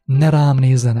nézzenek, ne rám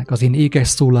nézzenek, az én ékes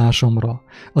szólásomra,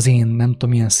 az én nem tudom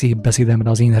milyen szép beszédemre,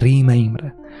 az én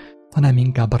rímeimre, hanem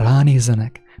inkább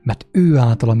ránézzenek, mert ő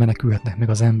általa menekülhetnek meg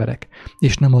az emberek,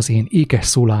 és nem az én ékes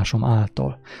szólásom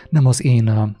által, nem az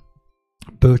én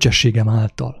bölcsességem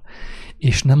által,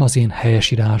 és nem az én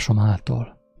helyesírásom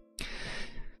által.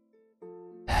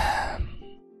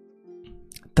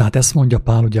 Tehát ezt mondja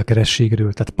Pál ugye a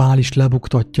kerességről, tehát Pál is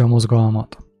lebuktatja a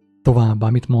mozgalmat. Továbbá,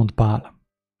 mit mond Pál?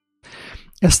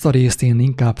 Ezt a részt én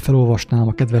inkább felolvasnám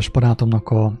a kedves barátomnak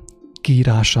a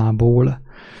kiírásából,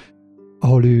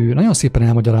 ahol ő nagyon szépen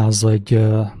elmagyarázza egy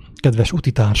kedves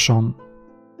utitársam,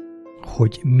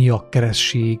 hogy mi a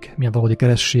keresztség, mi a valódi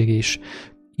keresztség, és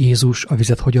Jézus a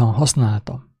vizet hogyan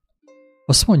használta.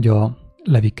 Azt mondja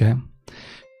Levike,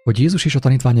 hogy Jézus és a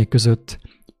tanítványai között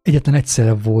egyetlen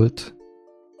egyszer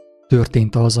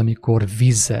történt az, amikor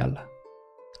vízzel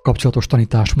kapcsolatos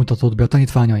tanítást mutatott be a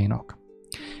tanítványainak.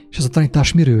 És ez a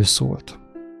tanítás miről szólt?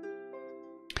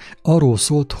 Arról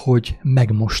szólt, hogy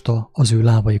megmosta az ő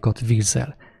lábaikat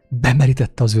vízzel.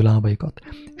 Bemerítette az ő lábaikat.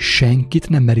 Senkit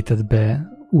nem merített be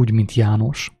úgy, mint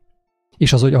János.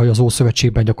 És az, ahogy az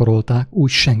Ószövetségben gyakorolták, úgy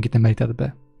senkit nem merített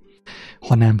be.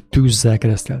 Hanem tűzzel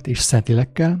keresztelt és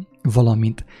Szentlélekkel,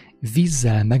 valamint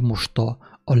vízzel megmosta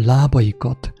a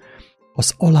lábaikat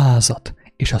az alázat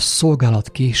és a szolgálat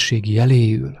készség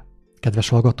jeléül. Kedves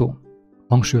hallgató,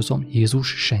 hangsúlyozom,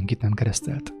 Jézus senkit nem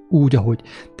keresztelt. Úgy, ahogy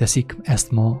teszik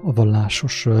ezt ma a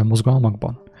vallásos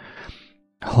mozgalmakban.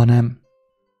 Hanem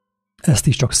ezt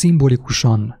is csak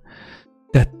szimbolikusan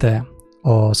tette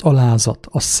az alázat,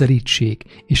 a szerítség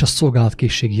és a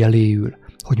szolgálatkészség jeléül,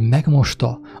 hogy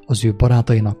megmosta az ő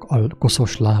barátainak a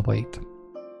koszos lábait.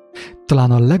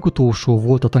 Talán a legutolsó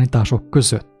volt a tanítások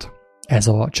között ez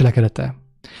a cselekedete,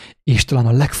 és talán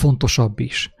a legfontosabb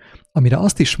is, amire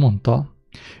azt is mondta,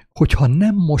 hogy ha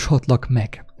nem moshatlak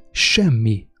meg,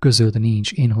 semmi közöd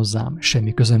nincs én hozzám,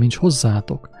 semmi közöm nincs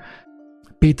hozzátok.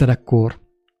 Péter ekkor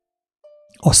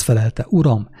azt felelte,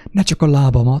 Uram, ne csak a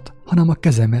lábamat, hanem a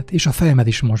kezemet és a fejemet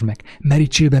is mosd meg,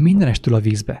 merítsél be mindenestől a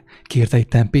vízbe, kérte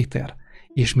itten Péter.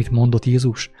 És mit mondott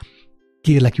Jézus?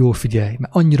 Kérlek, jól figyelj,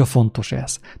 mert annyira fontos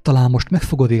ez. Talán most meg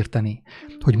fogod érteni,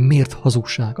 hogy miért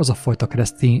hazugság az a fajta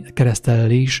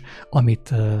keresztelés,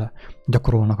 amit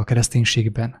gyakorolnak a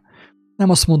kereszténységben. Nem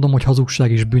azt mondom, hogy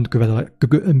hazugság és bűnt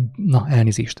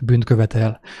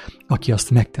követel, aki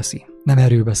azt megteszi. Nem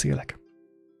erről beszélek.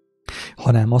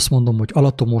 Hanem azt mondom, hogy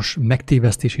alattomos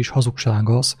megtévesztés és hazugság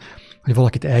az, hogy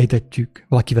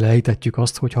valakivel elhitetjük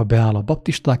azt, hogy ha beáll a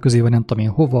baptisták közé, vagy nem tudom én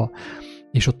hova,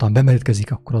 és ottan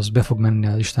bemerítkezik, akkor az be fog menni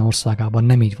az Isten országában.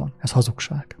 Nem így van. Ez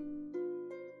hazugság.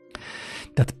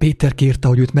 Tehát Péter kérte,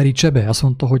 hogy őt merítse be. Azt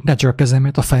mondta, hogy ne csak a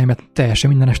kezemet, a fejemet teljesen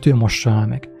mindenestől mossál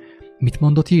meg. Mit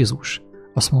mondott Jézus?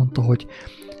 Azt mondta, hogy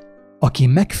aki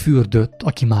megfürdött,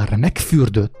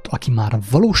 aki már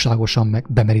valóságosan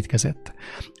bemerítkezett,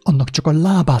 annak csak a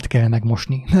lábát kell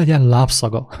megmosni. Ne legyen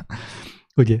lábszaga.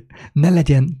 Ugye? Ne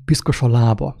legyen piszkos a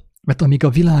lába. Mert amíg a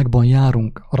világban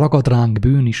járunk, ragad ránk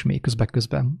bűn is még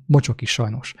közben, mocsok is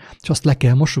sajnos, és azt le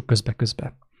kell mossuk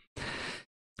közben,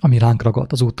 ami ránk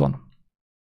ragad az úton.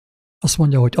 Azt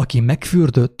mondja, hogy aki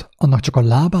megfürdött, annak csak a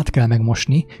lábát kell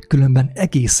megmosni, különben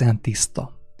egészen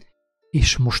tiszta.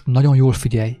 És most nagyon jól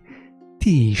figyelj,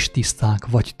 ti is tiszták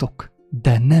vagytok,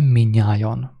 de nem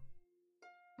mindnyájan.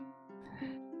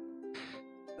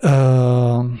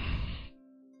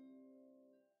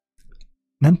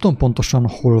 Nem tudom pontosan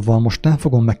hol van, most nem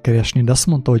fogom megkeresni, de azt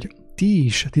mondta, hogy ti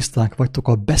is tiszták vagytok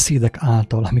a beszédek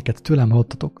által, amiket tőlem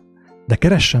hallottatok. De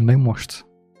keressem meg most.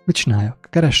 Mit csináljak?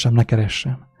 Keressem, ne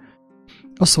keressem.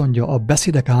 Azt mondja, a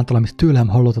beszédek által, amit tőlem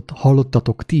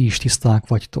hallottatok, ti is tiszták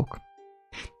vagytok.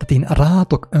 Tehát én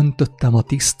rátok öntöttem a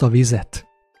tiszta vizet.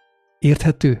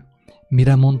 Érthető?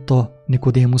 Mire mondta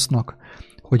Nikodémusnak,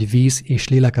 hogy víz és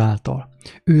lélek által.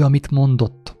 Ő, amit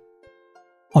mondott,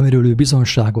 amiről ő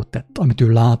bizonyságot tett, amit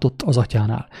ő látott az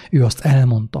atyánál, ő azt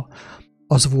elmondta.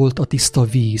 Az volt a tiszta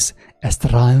víz, ezt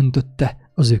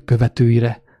ráöntötte az ő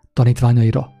követőire,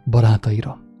 tanítványaira,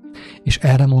 barátaira. És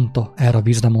erre a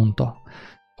vízre mondta,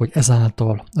 hogy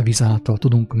ezáltal, a víz által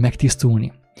tudunk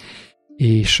megtisztulni.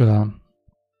 És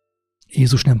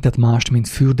Jézus nem tett mást, mint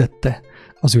fürdette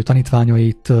az ő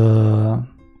tanítványait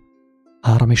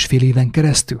 3,5 éven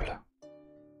keresztül?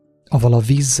 Avval a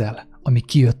vízzel, ami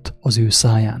kijött az ő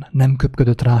száján, nem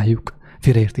köpködött rájuk,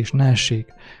 félreértés ne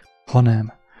essék,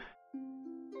 hanem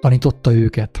tanította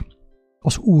őket,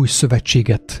 az új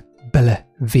szövetséget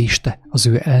belevéste az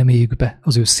ő elméjükbe,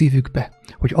 az ő szívükbe,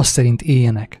 hogy azt szerint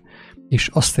éljenek, és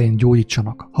azt szerint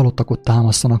gyógyítsanak, halottakot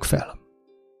támasztanak fel.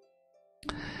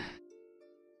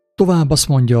 Tovább azt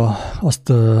mondja,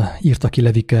 azt írta ki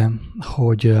Levike,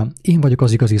 hogy én vagyok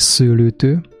az igazi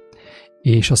szőlőtő,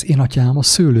 és az én atyám a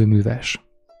szőlőműves.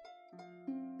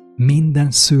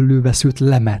 Minden szőlőveszőt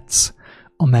lemetsz,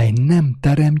 amely nem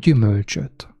terem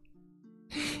gyümölcsöt.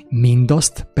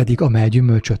 Mindazt pedig, amely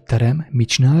gyümölcsöt terem, mit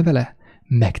csinál vele?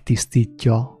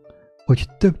 Megtisztítja, hogy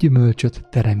több gyümölcsöt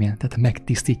teremjen, tehát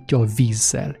megtisztítja a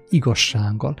vízzel,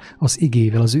 igazsággal, az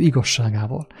igével, az ő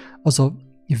igazságával. Az a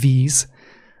víz,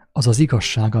 az az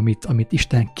igazság, amit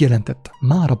Isten kijelentett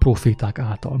már a proféták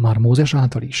által, már Mózes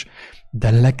által is, de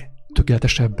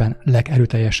legtökéletesebben,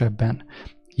 legerőteljesebben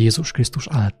Jézus Krisztus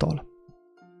által.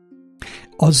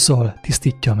 Azzal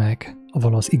tisztítja meg,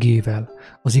 avval az igével,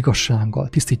 az igazsággal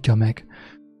tisztítja meg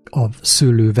a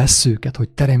szőlővesszőket, hogy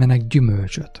teremjenek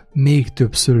gyümölcsöt, még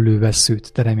több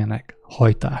szőlővesszőt teremjenek,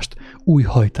 hajtást, új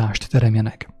hajtást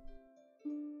teremjenek.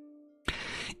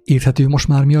 Érthető most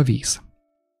már mi a víz?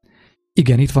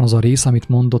 Igen, itt van az a rész, amit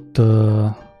mondott,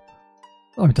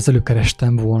 amit az előbb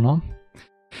kerestem volna,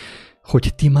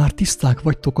 hogy ti már tiszták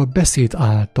vagytok a beszéd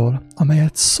által,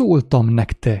 amelyet szóltam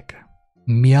nektek.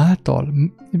 Mi által?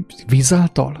 Víz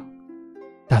által?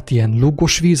 Tehát ilyen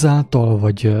lúgos víz által,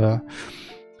 vagy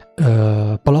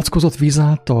palackozott víz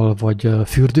által, vagy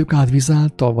fürdőkád víz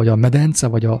által, vagy a medence,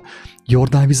 vagy a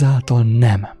Jordán víz által?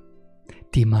 Nem.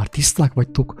 Ti már tiszták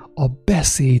vagytok a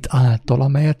beszéd által,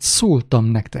 amelyet szóltam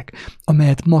nektek,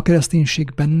 amelyet ma a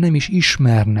kereszténységben nem is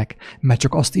ismernek, mert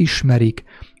csak azt ismerik,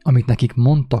 amit nekik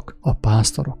mondtak a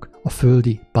pásztorok, a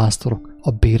földi pásztorok,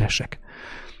 a béresek.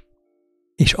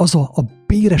 És az a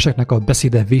béreseknek a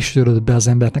beszéde vésődött be az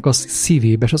embernek a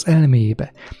szívébe és az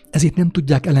elméjébe. Ezért nem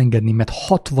tudják elengedni, mert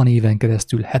 60 éven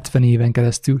keresztül, 70 éven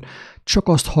keresztül csak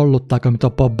azt hallották, amit a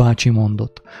papbácsi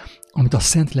mondott. Amit a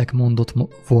Szentlélek mondott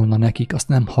volna nekik, azt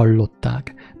nem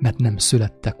hallották, mert nem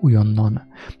születtek újonnan,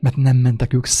 mert nem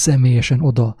mentek ők személyesen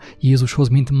oda Jézushoz,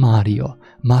 mint Mária,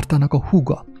 Mártának a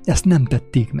húga. Ezt nem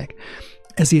tették meg.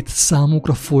 Ezért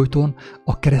számukra folyton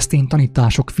a keresztény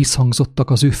tanítások visszhangzottak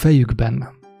az ő fejükben.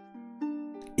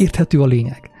 Érthető a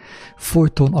lényeg.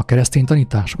 Folyton a keresztény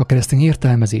tanítások, a keresztény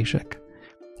értelmezések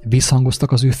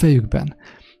visszhangoztak az ő fejükben.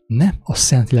 Nem a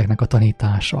Szentléleknek a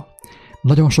tanítása.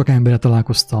 Nagyon sok emberrel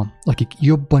találkoztam, akik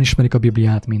jobban ismerik a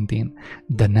Bibliát, mint én,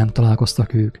 de nem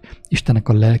találkoztak ők Istennek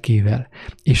a lelkével,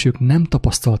 és ők nem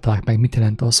tapasztalták meg, mit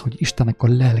jelent az, hogy Istennek a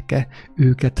lelke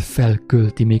őket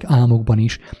felkölti még álmokban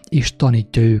is, és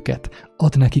tanítja őket,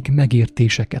 ad nekik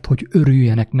megértéseket, hogy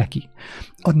örüljenek neki,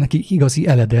 ad nekik igazi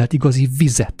eledelt, igazi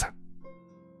vizet.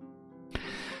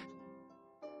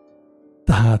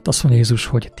 Tehát azt mondja Jézus,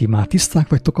 hogy ti már tiszták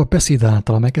vagytok a beszéd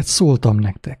által, amelyeket szóltam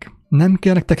nektek. Nem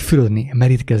kell nektek fürödni,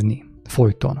 merítkezni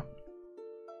folyton,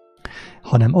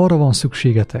 hanem arra van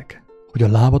szükségetek, hogy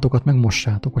a lábatokat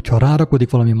megmossátok, hogyha rárakodik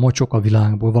valami mocsok a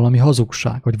világból, valami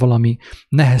hazugság, vagy valami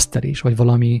neheztelés, vagy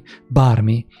valami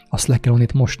bármi, azt le kell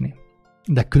onnét mosni.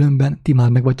 De különben ti már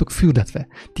meg vagytok fürdetve,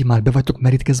 ti már be vagytok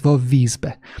merítkezve a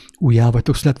vízbe, újjá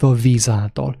vagytok születve a víz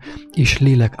által, és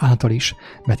lélek által is,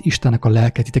 mert Istennek a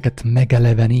lelke titeket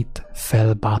megelevenít,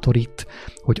 felbátorít,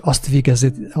 hogy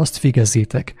azt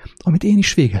végezzétek, amit én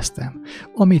is végeztem,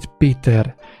 amit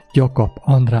Péter, Jakab,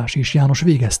 András és János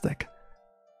végeztek.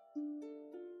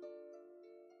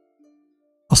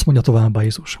 Azt mondja továbbá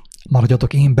Jézus,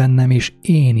 maradjatok én bennem, és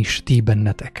én is ti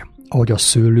bennetek. Ahogy a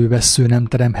szőlővessző nem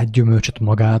teremhet gyümölcsöt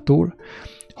magától,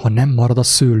 ha nem marad a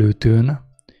szőlőtőn,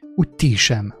 úgy ti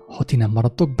sem, ha ti nem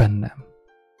maradtok bennem.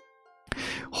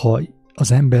 Ha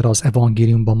az ember az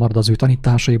evangéliumban marad az ő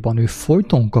tanításaiban, ő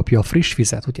folyton kapja a friss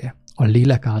vizet, ugye? A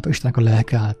lélek által, Istennek a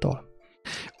lelke által,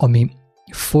 ami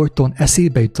folyton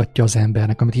eszébe jutatja az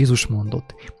embernek, amit Jézus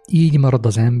mondott. Így marad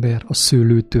az ember a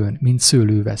szőlőtőn, mint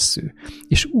szőlővessző,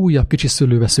 és újabb kicsi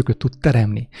szőlővesszőket tud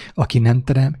teremni. Aki nem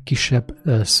terem kisebb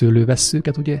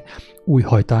szőlővesszőket, ugye, új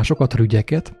hajtásokat,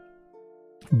 rügyeket,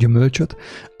 gyümölcsöt,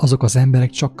 azok az emberek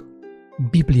csak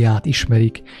Bibliát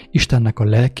ismerik, Istennek a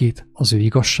lelkét, az ő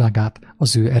igazságát,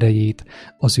 az ő erejét,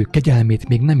 az ő kegyelmét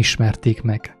még nem ismerték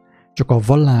meg. Csak a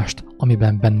vallást,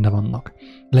 amiben benne vannak.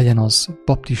 Legyen az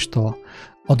baptista,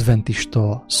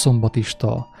 adventista,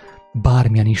 szombatista,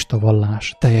 bármilyen ista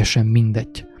vallás, teljesen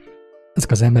mindegy.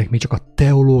 ezek az emberek még csak a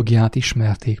teológiát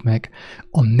ismerték meg,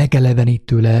 a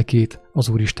megelevenítő lelkét az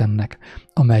Úristennek,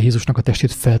 amely Jézusnak a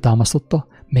testét feltámasztotta,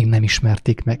 még nem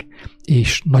ismerték meg,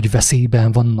 és nagy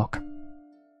veszélyben vannak,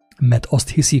 mert azt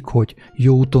hiszik, hogy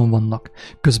jó úton vannak,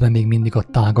 közben még mindig a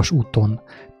tágas úton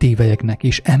tévelyegnek,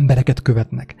 és embereket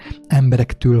követnek,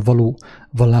 emberektől való,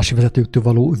 vallási vezetőktől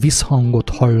való visszhangot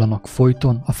hallanak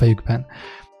folyton a fejükben,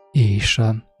 és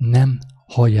nem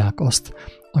hallják azt,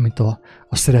 amit a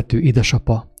szerető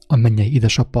édesapa, a mennyei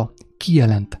édesapa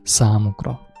kijelent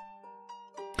számukra.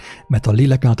 Mert a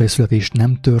lélek általi születés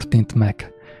nem történt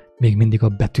meg, még mindig a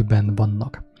betűben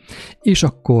vannak. És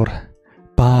akkor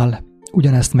Pál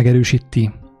ugyanezt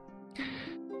megerősíti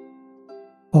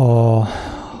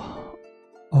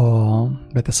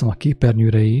beteszem a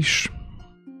képernyőre is.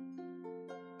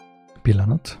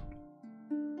 Pillanat.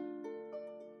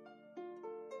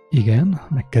 Igen,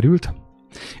 megkerült.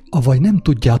 Avagy nem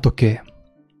tudjátok-e,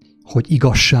 hogy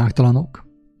igazságtalanok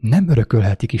nem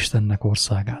örökölhetik Istennek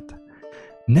országát?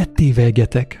 Ne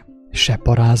tévegjetek, se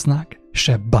paráznák,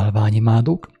 se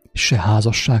bálványimádók, se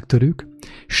házasságtörők,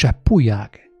 se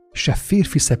pulyák, se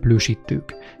férfi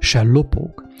szeplősítők, se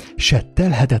lopók, se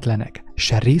telhetetlenek,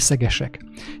 se részegesek,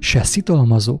 se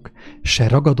szitalmazók, se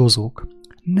ragadozók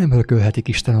nem örökölhetik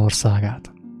Isten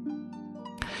országát.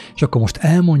 És akkor most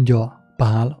elmondja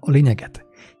Pál a lényeget.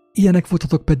 Ilyenek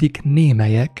voltatok pedig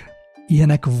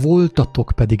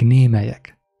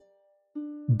némelyek,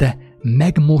 de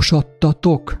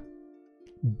megmosattatok,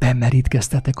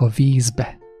 bemerítkeztetek a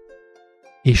vízbe,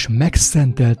 és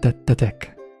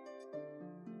megszenteltettetek,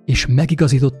 és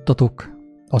megigazítottatok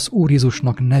az Úr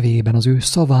Jézusnak nevében, az ő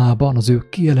szavában, az ő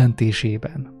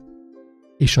kijelentésében,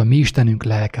 és a mi Istenünk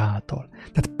lelke által.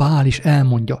 Tehát Pál is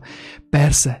elmondja,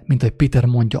 persze, mint ahogy Péter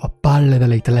mondja, a Pál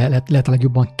leveleit lehet a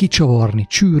legjobban kicsavarni,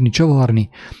 csűrni, csavarni,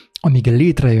 amíg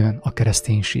létrejön a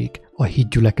kereszténység, a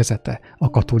hitgyülekezete, a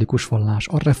katolikus vallás,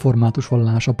 a református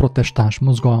vallás, a protestáns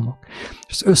mozgalmak,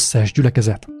 és az összes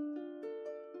gyülekezet,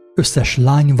 összes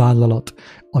lányvállalat,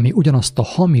 ami ugyanazt a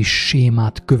hamis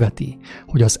sémát követi,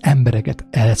 hogy az embereket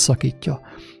elszakítja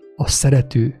a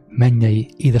szerető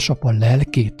mennyei édesapa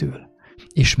lelkétől,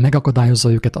 és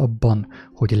megakadályozza őket abban,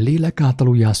 hogy lélek által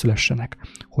újjászülessenek,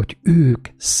 hogy ők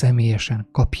személyesen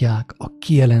kapják a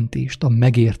kijelentést, a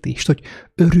megértést, hogy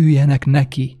örüljenek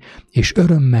neki, és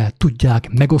örömmel tudják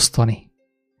megosztani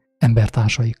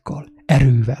embertársaikkal,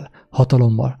 erővel,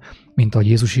 hatalommal, mint ahogy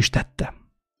Jézus is tette.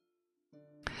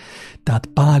 Tehát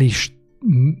Pál is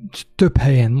több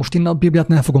helyen, most én a Bibliát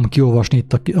nem fogom kiolvasni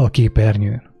itt a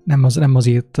képernyőn, nem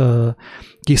azért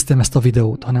készítem ezt a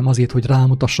videót, hanem azért, hogy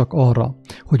rámutassak arra,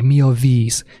 hogy mi a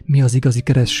víz, mi az igazi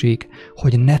keresztség,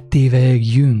 hogy ne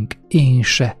tévegjünk, én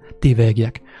se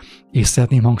tévegjek. És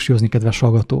szeretném hangsúlyozni, kedves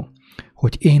hallgató,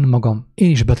 hogy én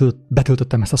is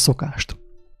betöltöttem ezt a szokást.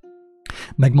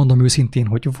 Megmondom őszintén,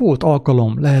 hogy volt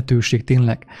alkalom, lehetőség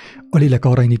tényleg, a lélek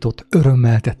arra indított,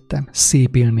 örömmel tettem,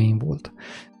 szép élmény volt,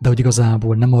 de hogy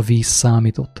igazából nem a víz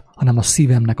számított, hanem a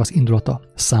szívemnek az indulata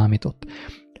számított.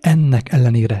 Ennek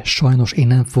ellenére sajnos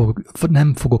én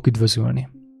nem fogok üdvözölni.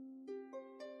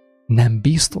 Nem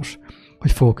biztos,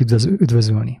 hogy fogok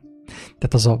üdvözölni.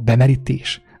 Tehát az a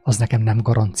bemerítés, az nekem nem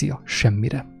garancia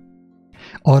semmire.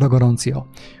 Arra garancia,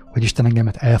 hogy Isten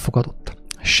engemet elfogadott,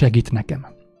 segít nekem.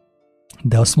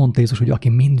 De azt mondta Jézus, hogy aki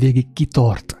mindvégig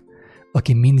kitart,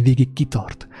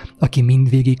 aki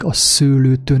mindvégig a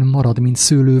szőlőtön marad, mint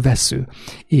szőlővesző,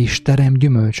 és terem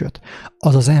gyümölcsöt,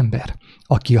 az az ember,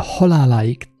 aki a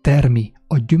haláláig termi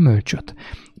a gyümölcsöt,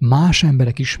 más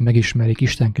emberek is megismerik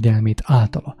Isten kegyelmét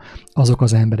általa. Azok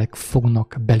az emberek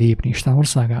fognak belépni Isten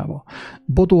országába.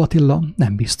 Bodó Attila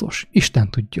nem biztos, Isten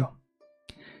tudja.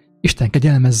 Isten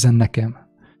kegyelmezzen nekem,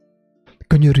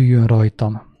 könyörüljön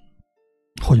rajtam,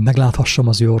 hogy megláthassam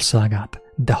az ő országát,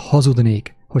 de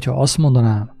hazudnék, hogyha azt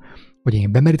mondanám, hogy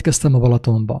én bemerítkeztem a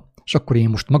Balatonba, és akkor én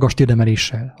most magas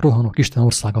térdemeléssel rohanok Isten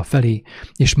országa felé,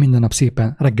 és minden nap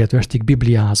szépen reggeltől estig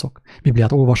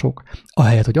Bibliát olvasok,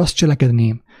 ahelyett, hogy azt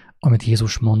cselekedném, amit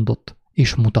Jézus mondott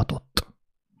és mutatott.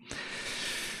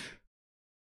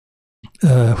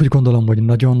 Úgy gondolom, hogy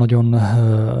nagyon-nagyon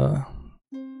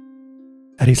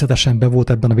részletesen be volt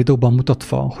ebben a videóban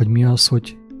mutatva, hogy mi az,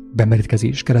 hogy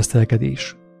bemerítkezés,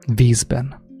 keresztelkedés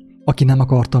vízben. Aki nem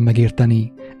akarta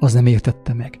megérteni, az nem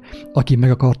értette meg. Aki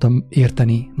meg akarta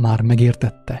érteni, már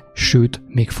megértette, sőt,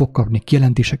 még fog kapni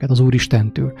kijelentéseket az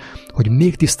Úristentől, hogy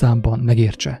még tisztábban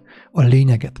megértse a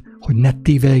lényeget, hogy ne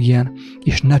tévegjen,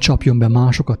 és ne csapjon be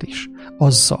másokat is,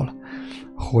 azzal,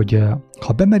 hogy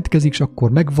ha bemerítkezik,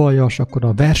 akkor megvallja, akkor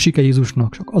a versike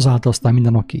Jézusnak, csak azáltal aztán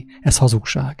minden, aki. Ez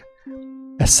hazugság.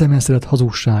 Ez szemenszedett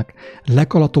hazugság,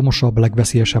 legalatomosabb,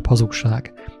 legveszélyesebb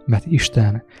hazugság, mert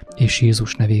Isten és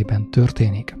Jézus nevében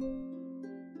történik.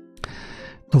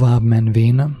 Tovább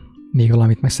menvén még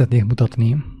valamit meg szeretnék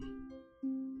mutatni,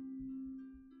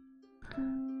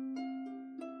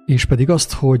 és pedig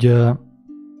azt, hogy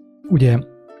ugye,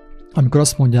 amikor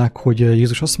azt mondják, hogy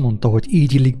Jézus azt mondta, hogy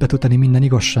így illik betölteni minden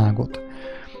igazságot,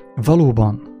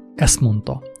 valóban ezt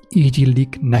mondta, így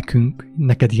illik nekünk,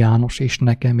 neked János, és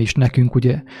nekem, és nekünk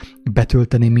ugye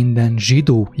betölteni minden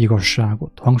zsidó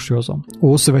igazságot, hangsúlyozom,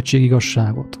 ószövetség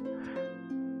igazságot,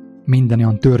 minden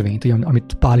olyan törvényt,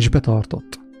 amit Pál is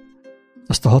betartott,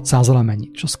 azt a 600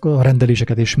 valamennyit, és azt a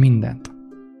rendeléseket és mindent.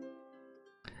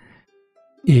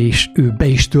 És ő be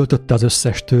is töltötte az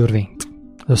összes törvényt,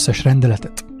 az összes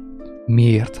rendeletet.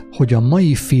 Miért? Hogy a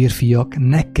mai férfiak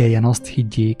ne kelljen azt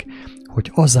higgyék,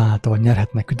 hogy azáltal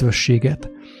nyerhetnek üdvösséget,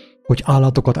 hogy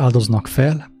állatokat áldoznak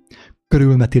fel,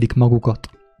 körülmetélik magukat,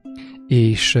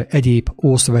 és egyéb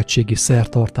ószövetségi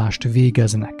szertartást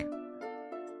végeznek,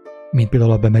 mint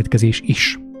például a bemerítkezés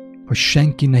is, hogy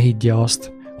senki ne higgye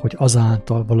azt, hogy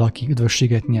azáltal valaki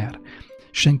üdvösséget nyer.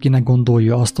 Senki ne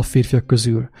gondolja azt a férfiak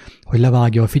közül, hogy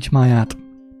levágja a fitymáját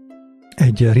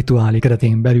egy rituálé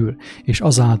keretén belül, és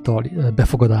azáltal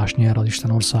befogadást nyer az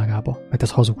Isten országába, mert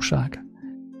ez hazugság.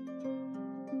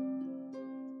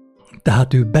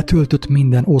 Tehát ő betöltött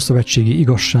minden ószövetségi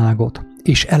igazságot,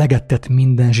 és eleget tett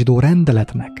minden zsidó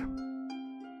rendeletnek.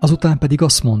 Azután pedig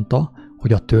azt mondta,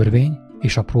 hogy a törvény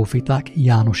és a próféták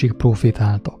Jánosig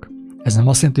profétáltak. Ez nem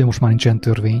azt jelenti, hogy most már nincsen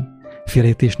törvény,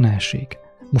 félreértés ne essék.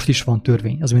 Most is van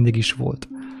törvény, az mindig is volt.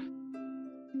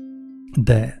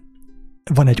 De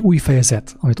van egy új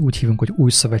fejezet, amit úgy hívunk, hogy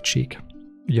új szövetség.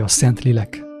 Ugye a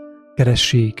Szentlélek,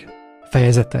 keresztség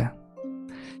fejezete.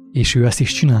 És ő ezt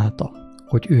is csinálta,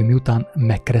 hogy ő miután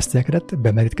megkeresztelkedett,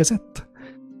 bemerítkezett,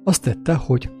 azt tette,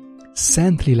 hogy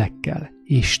Szentlélekkel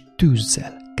és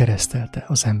tűzzel keresztelte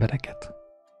az embereket.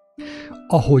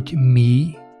 Ahogy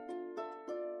mi,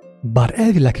 bár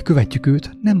elvileg követjük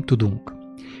őt, nem tudunk.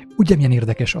 Ugye milyen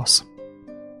érdekes az,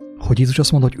 hogy Jézus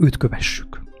azt mondta, hogy őt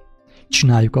kövessük.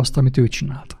 Csináljuk azt, amit ő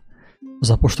csinált. Az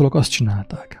apostolok azt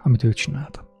csinálták, amit ő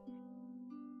csinált.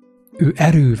 Ő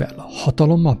erővel,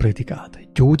 hatalommal prédikált,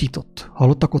 gyógyított,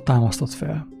 halottakot támasztott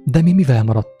fel. De mi mivel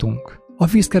maradtunk? A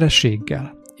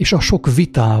vízkerességgel és a sok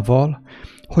vitával,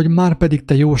 hogy már pedig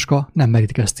te, Jóska, nem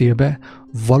merítkeztél be,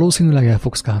 valószínűleg el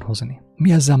fogsz kárhozni.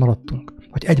 Mi ezzel maradtunk?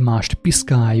 Hogy egymást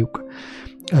piszkáljuk,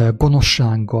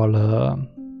 gonoszsággal,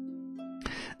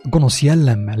 gonosz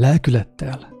jellemmel,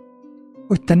 lelkülettel,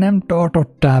 hogy te nem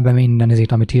tartottál be minden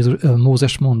ezért, amit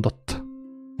Mózes mondott.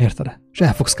 Érted? És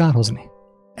el fogsz kárhozni.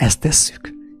 Ezt tesszük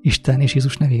Isten és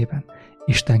Jézus nevében.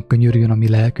 Isten könyörüljön a mi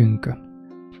lelkünkön.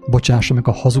 Bocsássa meg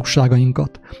a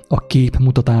hazugságainkat, a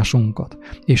képmutatásunkat,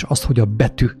 és azt, hogy a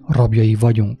betű rabjai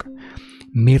vagyunk.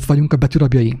 Miért vagyunk a betű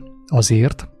rabjai?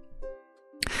 Azért,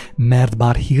 mert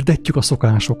bár hirdetjük a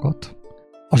szokásokat,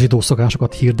 a zsidó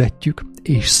szokásokat hirdetjük,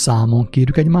 és számon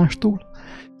kérjük egymástól,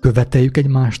 követeljük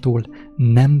egymástól,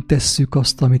 nem tesszük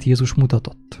azt, amit Jézus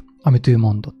mutatott, amit ő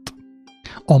mondott.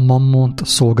 A mammont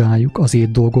szolgáljuk,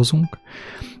 azért dolgozunk,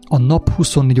 a nap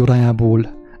 24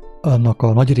 órájából annak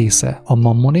a nagy része a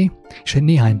mammoné, és egy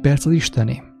néhány perc az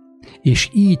Istené. És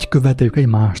így követeljük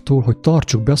egymástól, hogy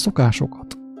tartsuk be a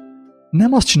szokásokat.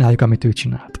 Nem azt csináljuk, amit ő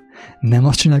csinált. Nem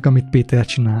azt csináljuk, amit Péter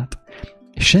csinált.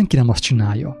 És senki nem azt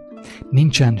csinálja.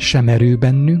 Nincsen sem erő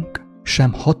bennünk,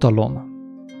 sem hatalom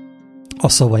a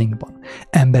szavainkban.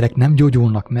 Emberek nem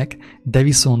gyógyulnak meg, de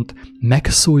viszont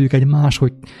megszóljuk egymás,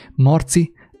 hogy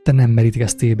Marci, te nem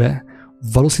merítkeztél be,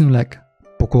 valószínűleg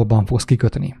pokolban fogsz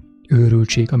kikötni.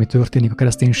 Őrültség, ami történik a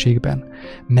kereszténységben.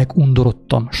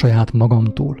 Megundorodtam saját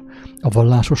magamtól, a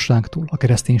vallásosságtól, a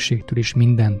kereszténységtől és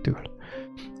mindentől,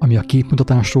 ami a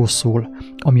képmutatásról szól,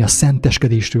 ami a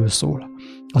szenteskedésről szól,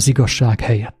 az igazság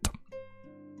helyett.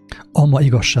 Ama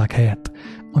igazság helyett,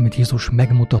 amit Jézus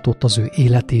megmutatott az ő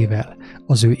életével,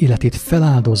 az ő életét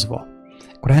feláldozva,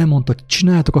 akkor elmondta, hogy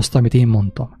csináljátok azt, amit én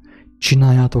mondtam.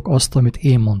 Csináljátok azt, amit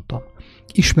én mondtam.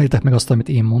 Ismeritek meg azt, amit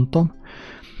én mondtam,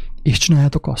 és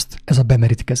csináljátok azt. Ez a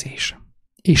bemerítkezés.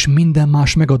 És minden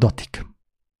más megadatik.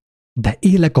 De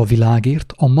élek a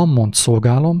világért, a mammont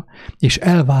szolgálom, és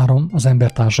elvárom az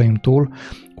embertársaimtól,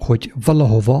 hogy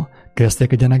valahova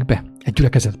keresztelkedjenek be, egy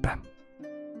gyülekezetbe.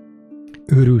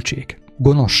 Őrültség,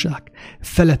 gonoszság,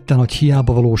 felette nagy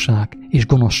hiába valóság és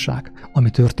gonoszság, ami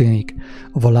történik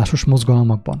a vallásos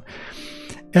mozgalmakban.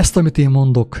 Ezt, amit én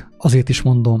mondok, azért is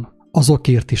mondom,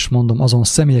 azokért is mondom, azon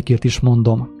személyekért is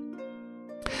mondom,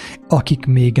 akik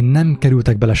még nem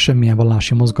kerültek bele semmilyen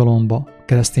vallási mozgalomba,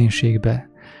 kereszténységbe,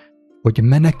 hogy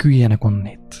meneküljenek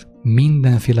onnét.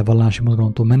 mindenféle vallási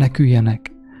mozgalomtól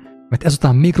meneküljenek, mert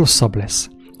ezután még rosszabb lesz.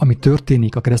 Ami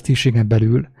történik a kereszténységen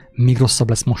belül, még rosszabb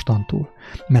lesz mostantól,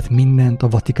 mert mindent a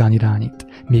Vatikán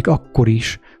irányít, még akkor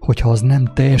is, hogyha az nem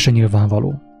teljesen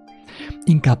nyilvánvaló.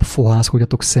 Inkább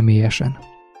fohászkodjatok személyesen,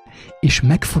 és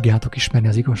meg fogjátok ismerni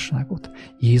az igazságot.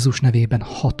 Jézus nevében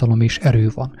hatalom és erő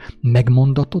van.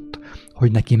 Megmondatott,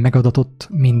 hogy neki megadatott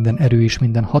minden erő és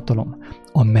minden hatalom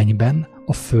a mennyben,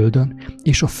 a földön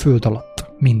és a föld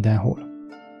alatt, mindenhol.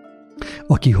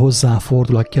 Aki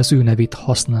hozzáfordul, aki az ő nevét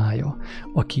használja,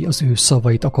 aki az ő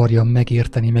szavait akarja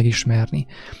megérteni, megismerni,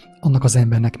 annak az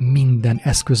embernek minden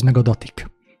eszköz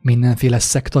megadatik, mindenféle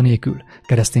szekta nélkül,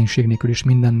 kereszténység nélkül és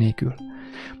minden nélkül.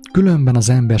 Különben az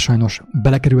ember sajnos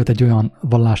belekerült egy olyan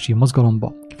vallási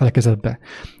mozgalomba, felekezetbe,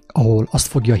 ahol azt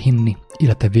fogja hinni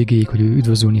élete végéig, hogy ő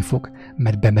üdvözülni fog,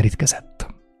 mert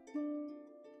bemerítkezett.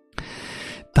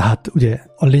 Tehát ugye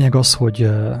a lényeg az, hogy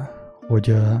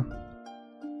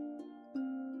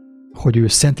ő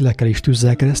szentlélekkel és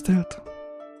tűzzel keresztelt,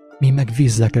 mi meg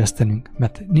vízzel keresztelünk,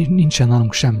 mert nincsen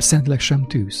nálunk sem szentlélek, sem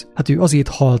tűz. Hát ő azért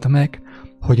halt meg,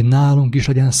 hogy nálunk is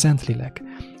legyen szentlélek,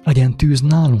 legyen tűz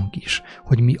nálunk is,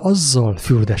 hogy mi azzal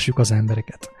fürdessük az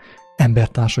embereket,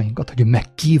 embertársainkat, hogy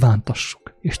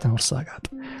megkívántassuk Isten országát.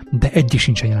 De egy is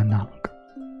sincsen jelen nálunk.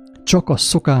 Csak a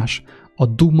szokás, a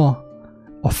duma,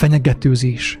 a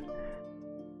fenyegetőzés.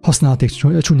 Használték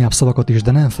csúnyább szavakat is,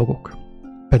 de nem fogok.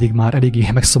 Pedig már eléggé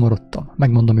megszomorodtam,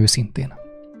 megmondom őszintén.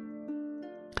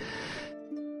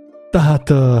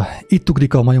 Tehát itt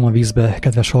ugrik a majom a vízbe,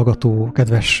 kedves hallgató,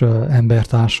 kedves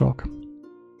embertársak.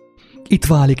 Itt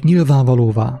válik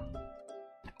nyilvánvalóvá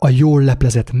a jól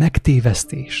leplezett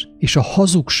megtévesztés és a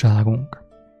hazugságunk,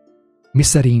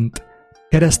 miszerint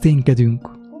kereszténykedünk,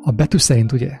 a betű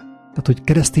szerint, ugye? Tehát, hogy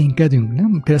kereszténykedünk,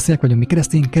 nem keresztények vagyunk, mi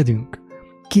kereszténykedünk.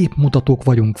 Képmutatók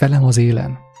vagyunk velem az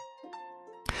élen.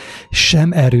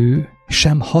 Sem erő,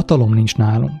 sem hatalom nincs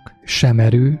nálunk. Sem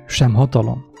erő, sem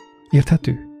hatalom.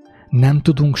 Érthető? Nem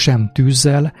tudunk sem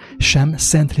tűzzel, sem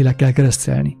szentlélekkel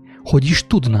keresztelni. Hogy is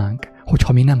tudnánk,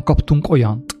 hogyha mi nem kaptunk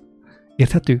olyant?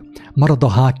 Érthető? Marad a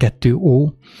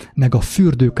H2O, meg a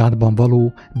fürdőkádban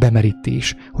való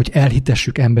bemerítés, hogy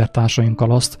elhitessük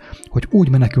embertársainkkal azt, hogy úgy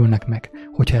menekülnek meg,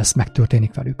 hogyha ez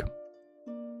megtörténik velük.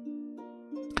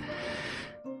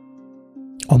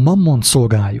 A mammont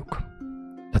szolgáljuk.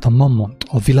 Tehát a mammont,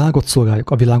 a világot szolgáljuk,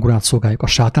 a világurát szolgáljuk, a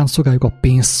sátánt szolgáljuk, a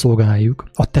pénzt szolgáljuk,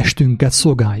 a testünket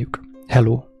szolgáljuk.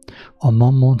 Hello! A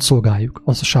mammont szolgáljuk,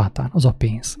 az a sátán, az a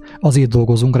pénz. Azért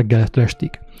dolgozunk reggeltől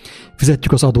estig.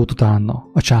 Fizetjük az adót utána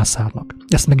a császárnak.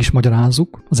 Ezt meg is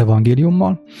magyarázzuk az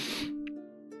evangéliummal.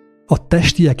 A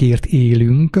testiekért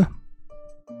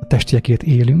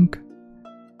élünk,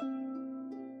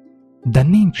 de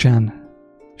nincsen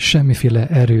semmiféle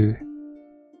erő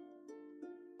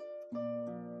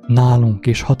nálunk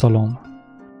és hatalom,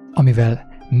 amivel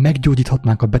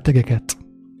meggyógyíthatnánk a betegeket,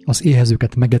 az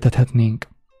éhezőket megetethetnénk,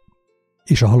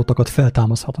 és a halottakat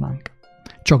feltámaszthatnánk.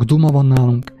 Csak duma van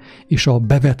nálunk, és a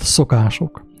bevett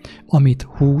szokások, amit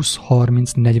 20,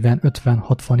 30, 40, 50,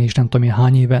 60 és nem tudom én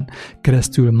hány éven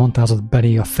keresztül montázott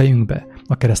belé a fejünkbe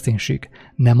a kereszténység.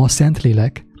 Nem a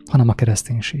Szentlélek, hanem a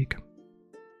kereszténység.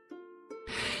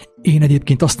 Én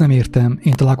egyébként azt nem értem,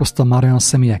 én találkoztam már olyan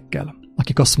személyekkel,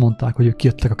 akik azt mondták, hogy ők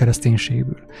kijöttek a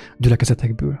kereszténységből,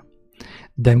 gyülekezetekből.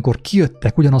 De amikor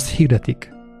kijöttek, ugyanazt hirdetik,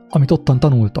 amit ottan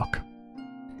tanultak.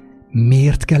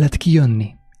 Miért kellett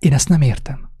kijönni? Én ezt nem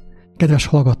értem. Kedves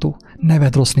hallgató, ne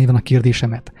vedd rossz néven a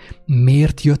kérdésemet.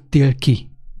 Miért jöttél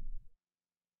ki?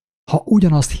 Ha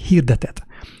ugyanazt hirdeted,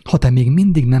 ha te még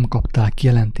mindig nem kaptál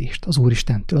kijelentést az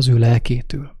Úristentől, az ő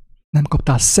lelkétől, nem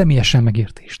kaptál személyesen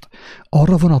megértést,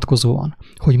 arra vonatkozóan,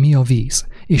 hogy mi a víz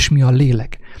és mi a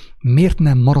lélek, miért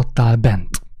nem maradtál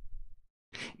bent?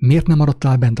 Miért nem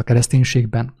maradtál bent a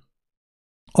kereszténységben,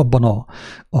 abban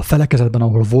a felekezetben,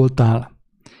 ahol voltál,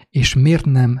 és miért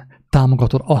nem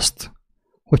támogatod azt,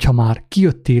 hogyha már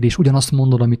kijöttél, és ugyanazt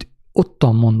mondod, amit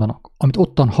ottan mondanak, amit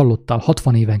ottan hallottál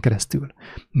 60 éven keresztül.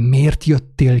 Miért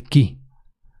jöttél ki?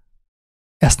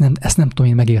 Ezt nem tudom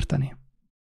én megérteni.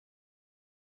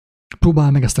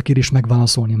 Próbálj meg ezt a kérdést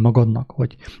megválaszolni magadnak,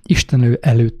 hogy Isten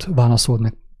előtt válaszold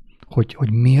meg,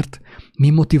 hogy miért, mi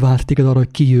motivált téged arra,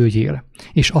 hogy kijöjjél,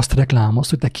 és azt reklámozd,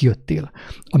 hogy te kijöttél,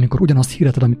 amikor ugyanazt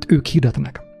hirdeted, amit ők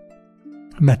hirdetnek.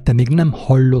 Mert te még nem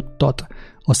hallottad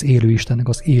az élő Istennek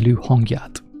az élő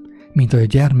hangját, mint ahogy a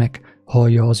gyermek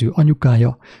hallja az ő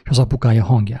anyukája és az apukája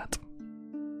hangját.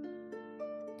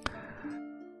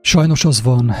 Sajnos az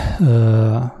van,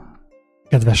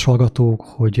 kedves hallgatók,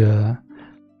 hogy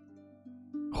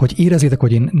érezzétek,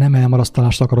 hogy én nem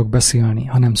elmarasztalást akarok beszélni,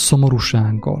 hanem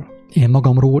szomorúsággal. Én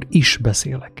magamról is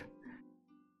beszélek.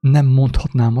 nem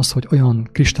mondhatnám azt, hogy olyan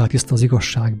kristálytiszta az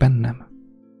igazság bennem.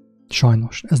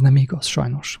 Sajnos, ez nem igaz,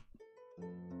 sajnos.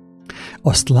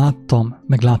 Azt láttam,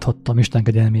 meg láthattam Isten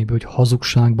kegyelméből, hogy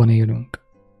hazugságban élünk.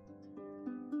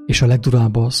 És a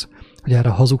legdurább az, hogy erre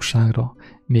a hazugságra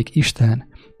még Isten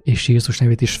és Jézus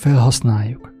nevét is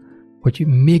felhasználjuk, hogy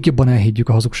még jobban elhiggyük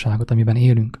a hazugságot, amiben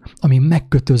élünk, ami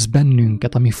megkötöz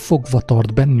bennünket, ami fogva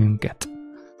tart bennünket.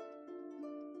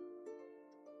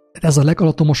 Ez a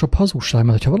legalatomosabb hazugság,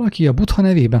 mert ha valaki a Buddha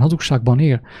nevében hazugságban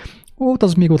él,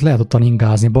 az még ott lehet ottan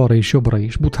ingázni, balra is, jobbra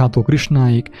is, Buddhától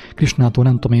Krisnáig, Krisnától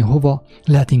nem tudom én hova,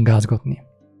 lehet ingázgatni.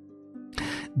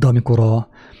 De amikor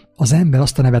az ember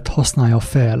azt a nevet használja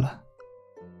fel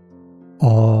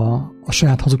a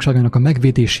saját hazugságainak a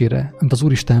megvédésére, amit az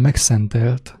Úristen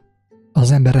megszentelt,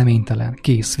 az ember reménytelen,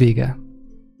 kész, vége.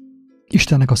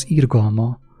 Istennek az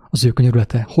irgalma, az ő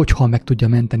könyörülete, hogyha meg tudja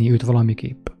menteni őt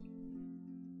valamiképp.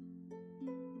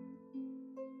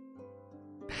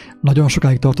 Nagyon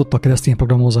sokáig tartott a keresztény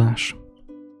programozás,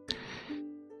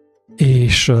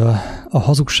 és a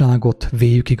hazugságot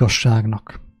véljük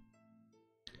igazságnak.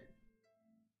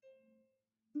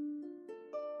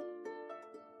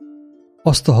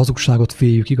 Azt a hazugságot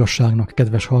véljük igazságnak,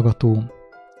 kedves hallgató,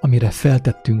 amire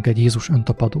feltettünk egy Jézus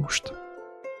öntapadóst.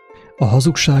 A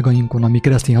hazugságainkon, a mi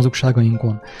keresztény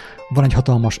hazugságainkon van egy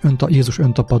hatalmas Jézus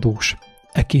öntapadós.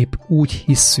 Ekképp úgy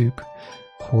hisszük,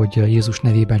 hogy Jézus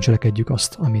nevében cselekedjük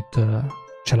azt, amit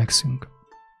cselekszünk.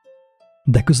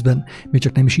 De közben még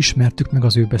csak nem is ismertük meg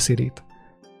az ő beszédét.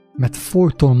 Mert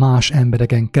folyton más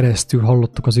embereken keresztül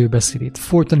hallottuk az ő beszédét.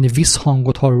 Folyton egy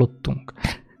visszhangot hallottunk.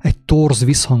 Egy torz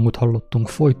visszhangot hallottunk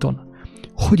folyton.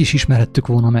 Hogy is ismerhettük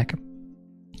volna meg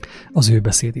az ő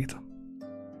beszédét?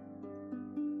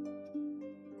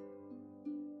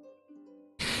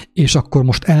 És akkor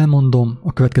most elmondom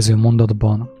a következő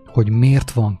mondatban, hogy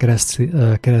miért van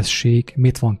keresztség,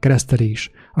 miért van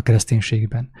keresztelés a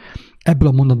kereszténységben. Ebből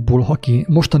a mondatból, aki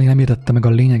mostani nem értette meg a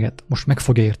lényeget, most meg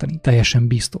fogja érteni, teljesen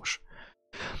biztos.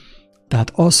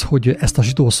 Tehát az, hogy ezt a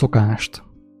zsidó szokást,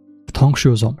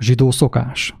 hangsúlyozom, zsidó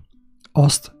szokás,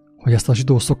 azt, hogy ezt a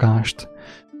zsidó szokást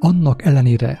annak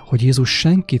ellenére, hogy Jézus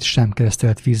senkit sem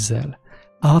keresztelt vízzel,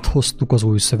 áthoztuk az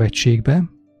új szövetségbe,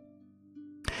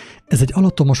 ez egy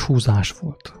alattomos húzás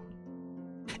volt.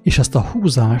 És ezt a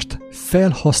húzást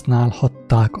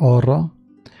felhasználhatták arra,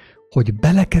 hogy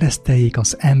belekereszteljék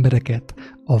az embereket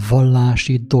a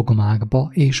vallási dogmákba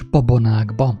és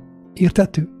babonákba.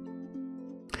 Érthető?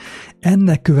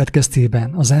 Ennek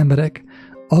következtében az emberek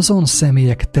azon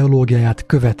személyek teológiáját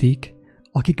követik,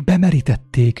 akik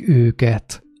bemerítették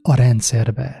őket a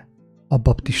rendszerbe, a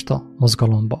baptista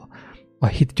mozgalomba, a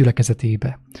hit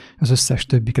gyülekezetébe, az összes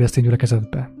többi keresztény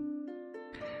gyülekezetbe.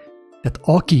 Tehát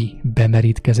aki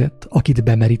bemerítkezett, akit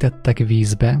bemerítettek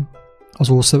vízbe, az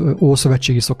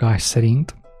ószövetségi szokás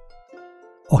szerint,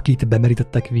 akit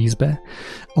bemerítettek vízbe,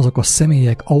 azok a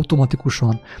személyek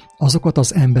automatikusan azokat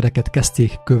az embereket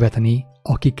kezdték követni,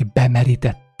 akik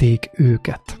bemerítették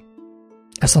őket.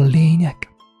 Ez a lényeg.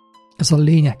 Ez a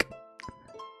lényeg.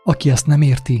 Aki ezt nem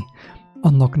érti,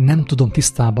 annak nem tudom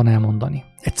tisztában elmondani.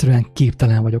 Egyszerűen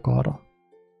képtelen vagyok arra.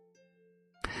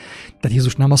 Tehát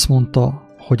Jézus nem azt mondta,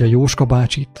 hogy a Jóska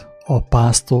bácsit, a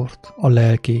pásztort, a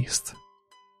lelkészt,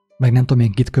 meg nem tudom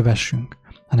én kit kövessünk,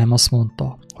 hanem azt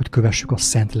mondta, hogy kövessük a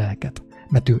szent lelket,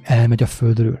 mert ő elmegy a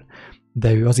földről,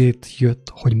 de ő azért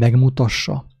jött, hogy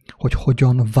megmutassa, hogy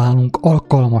hogyan válunk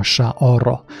alkalmassá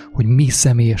arra, hogy mi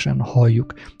személyesen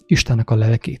halljuk Istennek a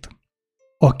lelkét.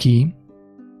 Aki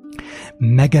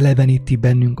megeleveníti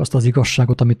bennünk azt az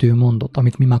igazságot, amit ő mondott,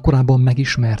 amit mi már korábban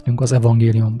megismertünk az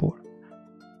evangéliumból.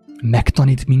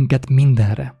 Megtanít minket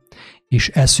mindenre, és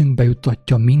eszünkbe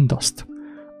juttatja mindazt,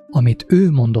 amit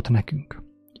ő mondott nekünk.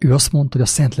 Ő azt mondta, hogy a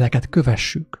szent lelket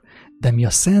kövessük, de mi a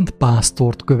szent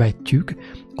pásztort követjük,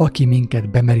 aki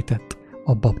minket bemerített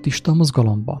a baptista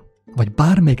mozgalomba, vagy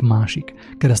bármelyik másik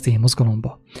keresztény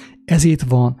mozgalomba. Ezért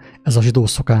van ez a zsidó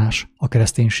szokás a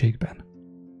kereszténységben.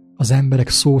 Az emberek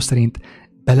szó szerint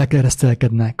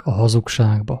belekeresztelkednek a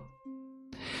hazugságba.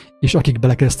 És akik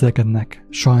belekeresztelkednek,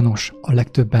 sajnos a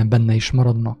legtöbben benne is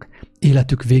maradnak.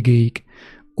 Életük végéig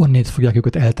onnét fogják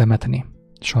őket eltemetni.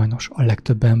 Sajnos a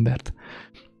legtöbb embert.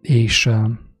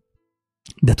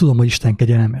 De tudom, hogy Isten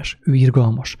kegyelmes, ő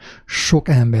irgalmas. Sok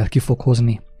ember ki fog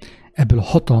hozni ebből a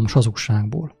hatalmas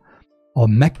hazugságból. A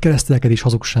megkeresztelkedés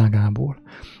hazugságából.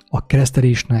 A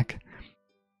keresztelésnek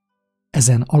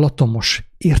ezen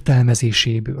alattomos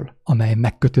értelmezéséből, amely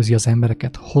megkötözi az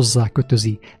embereket,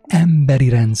 hozzákötözi emberi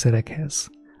rendszerekhez,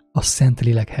 a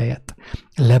Szentlélek helyett.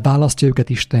 Leválasztja őket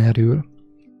Istenről,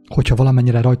 hogyha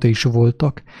valamennyire rajta is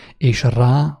voltak, és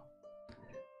rá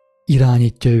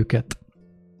irányítja őket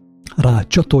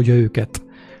rácsatolja őket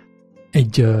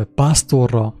egy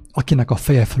pásztorra, akinek a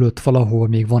feje fölött valahol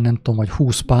még van, nem tudom, vagy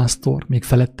 20 pásztor, még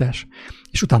felettes,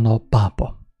 és utána a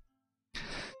pápa.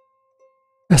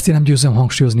 Ezt én nem győzöm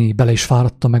hangsúlyozni, bele is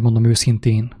fáradtam, megmondom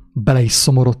őszintén, bele is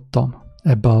szomorodtam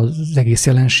ebbe az egész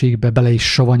jelenségbe, bele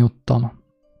is savanyodtam,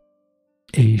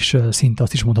 és szinte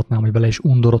azt is mondhatnám, hogy bele is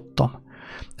undorodtam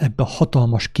ebbe a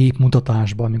hatalmas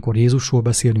képmutatásba, amikor Jézusról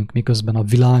beszélünk, miközben a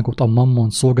világot, a mammon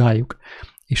szolgáljuk,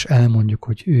 és elmondjuk,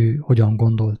 hogy ő hogyan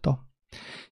gondolta.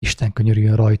 Isten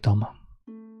könyörüljön rajtam.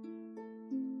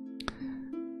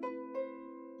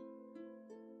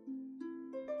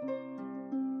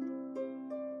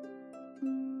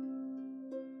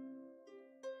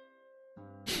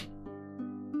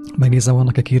 Megnézem,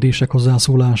 vannak-e kérdések,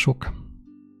 hozzászólások.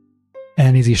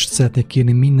 Elnézést szeretnék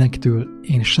kérni mindenkitől,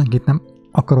 én senkit nem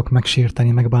akarok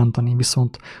megsérteni, megbántani,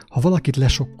 viszont ha valakit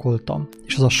lesokkoltam,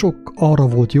 és az a sok arra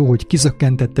volt jó, hogy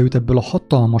kizökkentette őt ebből a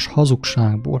hatalmas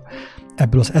hazugságból,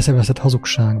 ebből az eszeveszett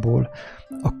hazugságból,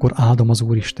 akkor áldom az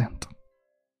Úristent,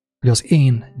 hogy az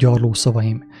én gyarló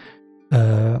szavaim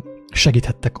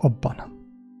segíthettek abban,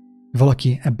 hogy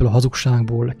valaki ebből a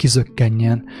hazugságból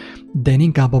kizökkenjen, de én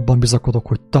inkább abban bizakodok,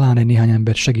 hogy talán egy néhány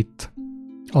ember segít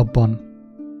abban,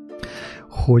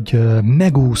 hogy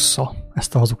megússza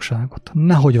ezt a hazugságot.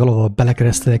 Nehogy valahol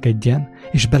belekeresztelkedjen,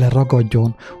 és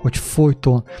beleragadjon, hogy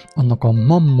folyton annak a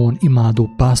mammon imádó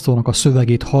pásztornak a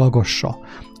szövegét hallgassa,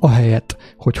 ahelyett,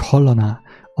 hogy hallaná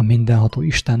a mindenható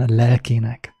Isten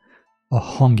lelkének a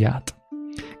hangját,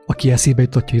 aki eszébe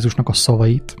jutatja Jézusnak a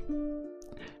szavait,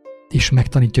 és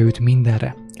megtanítja őt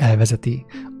mindenre, elvezeti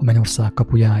a mennyország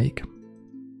kapujáig.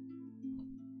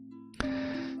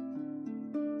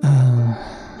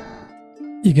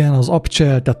 Igen, az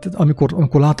abcsel, tehát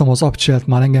amikor látom az abcselt,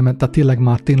 már engem,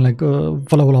 tehát tényleg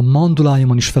valahol a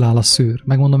manduláimon is feláll a szőr,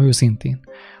 megmondom őszintén.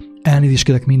 Elnézést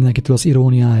kérek mindenkitől az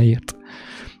iróniáért,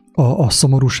 a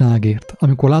szomorúságért.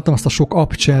 Amikor látom azt a sok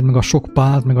abcselt, meg a sok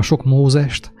Pált, meg a sok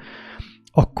Mózest,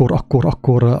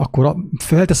 akkor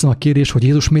felteszem a kérdést, hogy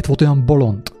Jézus miért volt olyan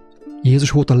bolond?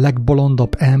 Jézus volt a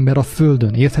legbolondabb ember a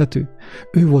földön, érthető?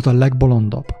 Ő volt a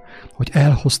legbolondabb, hogy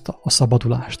elhozta a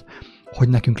szabadulást, hogy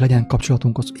nekünk legyen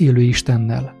kapcsolatunk az élő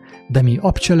Istennel, de mi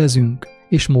abcselezünk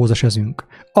és mózesezünk.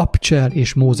 Abcsel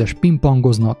és Mózes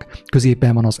pingpongoznak,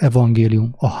 középen van az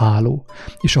evangélium, a háló.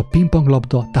 És a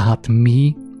pingponglabda, tehát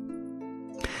mi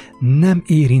nem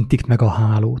érintik meg a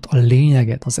hálót, a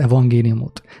lényeget, az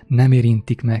evangéliumot nem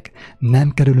érintik meg,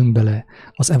 nem kerülünk bele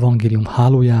az evangélium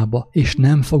hálójába, és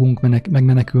nem fogunk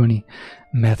megmenekülni,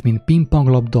 mert mint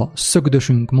pingponglabda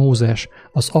szögdösünk Mózes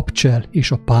az abcsel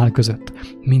és a Pál között,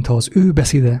 mintha az ő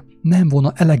beszéde nem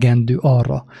volna elegendő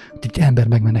arra, hogy egy ember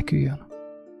megmeneküljön.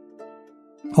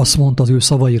 Azt mondta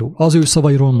az ő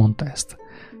szavairól mondta ezt.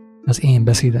 Az én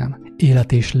beszédem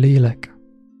élet és lélek.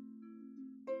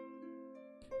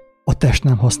 A test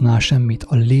nem használ semmit,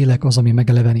 a lélek az, ami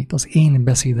megelevenít. Az én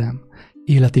beszédem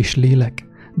élet és lélek.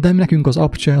 De nekünk az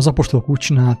abcsel, az apostolok úgy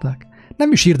csinálták.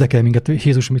 Nem is érdekel minket, hogy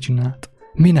Jézus mit csinált.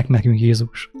 Minek nekünk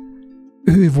Jézus?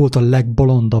 Ő volt a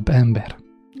legbolondabb ember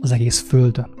az egész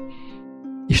földön.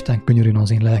 Isten könyörüljön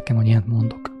az én lelkem, hogy ilyent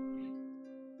mondok.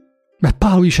 Mert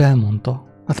Pál is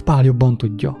elmondta. Hát Pál jobban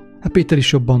tudja. Hát Péter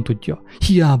is jobban tudja.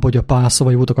 Hiába, hogy a Pál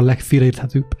szavai voltak a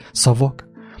legfélreérthetőbb szavak.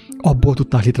 Abból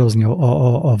tudták létrehozni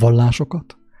a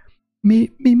vallásokat.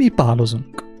 Mi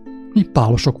pálozunk. Mi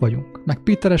pálosok vagyunk. Meg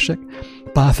péteresek.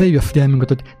 Pál felhívja a figyelmünket,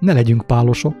 hogy ne legyünk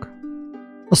pálosok.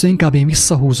 Azt inkább én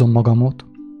visszahúzom magamot,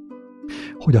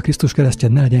 hogy a Krisztus keresztje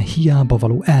ne legyen hiába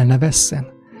való, el ne vesszen,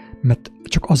 mert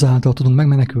csak azáltal tudunk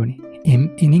megmenekülni.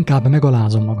 Én inkább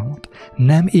megalázom magamat.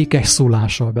 Nem ékes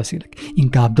szólással beszélek.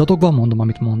 Inkább dadogva mondom,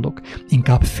 amit mondok.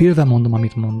 Inkább félve mondom,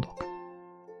 amit mondok.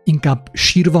 Inkább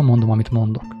sírva mondom, amit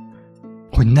mondok.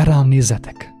 Hogy ne rám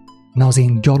nézzetek. Ne az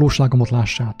én gyarlóságomat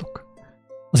lássátok.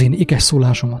 Az én ékes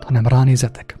szólásomat, hanem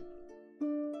ránézzetek.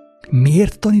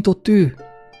 Miért tanított ő,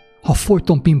 ha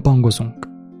folyton pingpongozunk?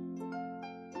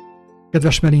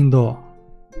 Kedves Melinda,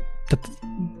 tehát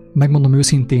megmondom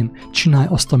őszintén, csinálj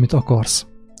azt, amit akarsz.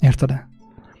 Érted-e?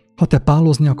 Ha te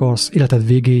pálozni akarsz életed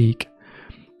végéig,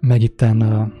 meg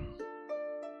itten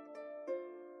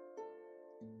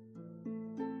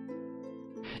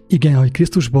igen, hogy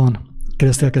Krisztusban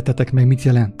keresztelkedtetek meg, mit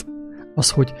jelent?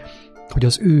 Az, hogy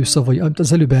az ő szavai,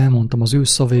 az előbb elmondtam, az ő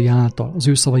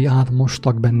szavai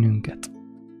átmostak bennünket.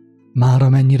 Mára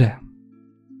mennyire?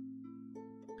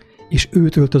 És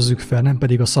őt öltözzük fel, nem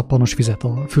pedig a szappanos vizet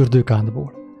a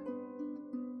fürdőkádból.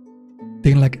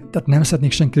 Tényleg, tehát nem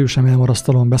szeretnék senkiről sem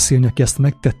elmarasztalóan beszélni, aki ezt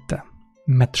megtette,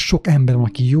 mert sok ember van,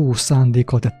 aki jó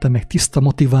szándékkal tette meg, tiszta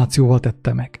motivációval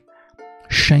tette meg.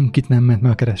 senkit nem ment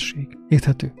meg a keresztség.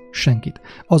 Érthető? Senkit.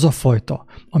 Az a fajta,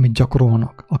 amit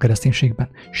gyakorolnak a kereszténységben,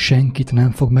 senkit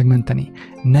nem fog megmenteni.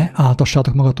 Ne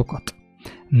áltassátok magatokat.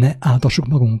 Ne áltassuk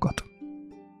magunkat.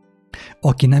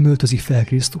 Aki nem öltözi fel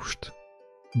Krisztust,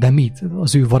 de mit?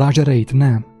 Az ő varázserejét?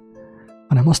 Nem.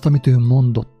 Hanem azt, amit ő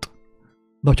mondott.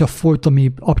 De hogyha folyton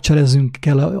mi abcselezzünk,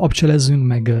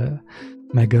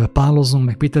 meg pálozzunk,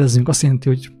 meg pételezzünk, azt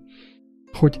jelenti,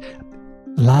 hogy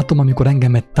látom, amikor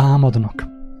engemet támadnak.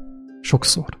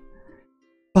 Sokszor.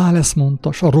 Pál ezt mondta,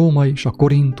 a Róma is, a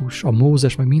Korintus, a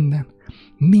Mózes, meg minden.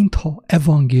 Mintha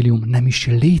evangélium nem is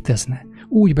létezne.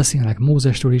 Úgy beszélnek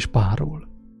Mózesről és Pálról.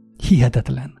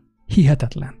 Hihetetlen.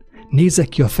 Hihetetlen. Nézek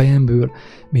ki a fejemből,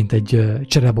 mint egy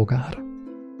cserebogár.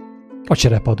 A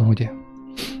cserepadon, ugye?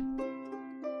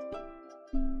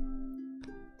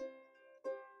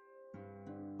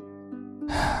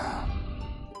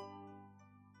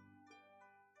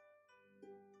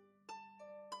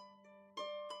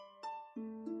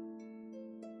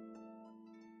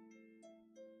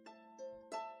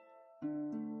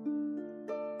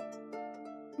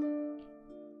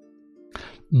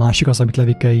 Másik az, amit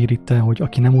Levike ír itt, hogy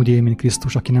aki nem úgy él, mint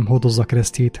Krisztus, aki nem hordozza a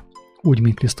keresztjét, úgy,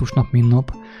 mint Krisztus nap, mint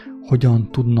nap,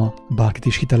 hogyan tudna bárkit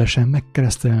is hitelesen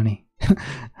megkeresztelni?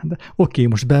 Oké,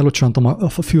 most belocsantam a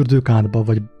fürdőkádba,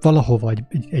 vagy valahova,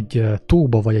 egy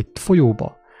tóba, vagy egy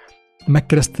folyóba.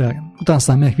 Megkeresztel, utána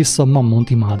aztán megyek vissza a mammont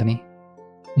imádni.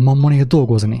 A mammonért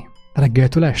dolgozni.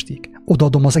 Reggeltől estig.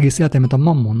 Odaadom az egész életemet a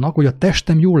mammonnak, hogy a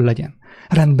testem jól legyen,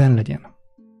 rendben legyen.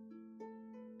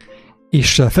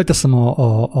 És felteszem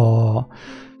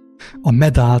a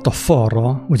medált a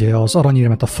falra, ugye az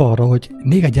aranyérmet a falra, hogy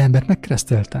még egy embert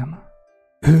megkereszteltem.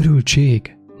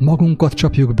 Őrültség, magunkat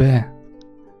csapjuk be.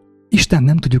 Isten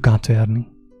nem tudjuk átverni.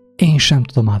 Én sem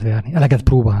tudom átverni. Eleget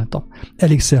próbáltam.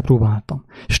 Elégszer próbáltam.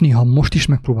 És néha most is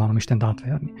megpróbálom Istent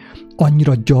átverni.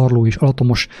 Annyira gyarló és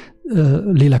alatomos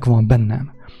lélek van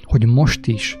bennem, hogy most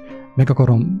is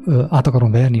át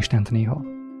akarom verni Istent néha.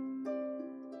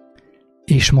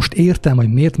 És most értem,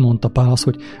 hogy miért mondta Pál azt,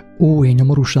 hogy ó, én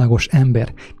nyomorúságos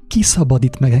ember, ki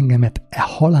szabadít meg engemet e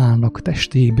halálnak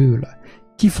testéből?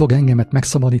 Ki fog engemet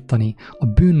megszabadítani a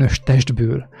bűnös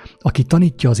testből, aki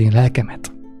tanítja az én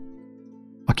lelkemet?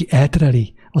 Aki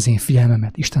eltereli az én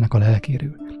figyelmemet Istennek a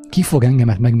lelkéről? Ki fog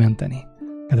engemet megmenteni,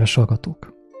 kedves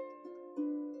hallgatók?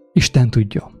 Isten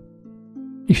tudja.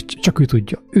 És csak ő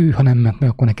tudja. Ő, ha nem ment meg,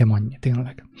 akkor nekem annyi,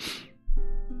 tényleg.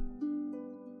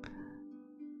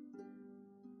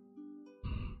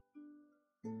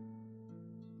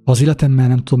 Ha az életemmel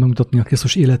nem tudom megmutatni a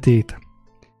Krisztus életét,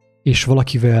 és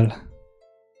valakivel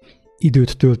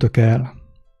időt töltök el,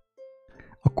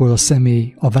 akkor a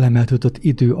személy a velem eltöltött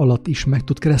idő alatt is meg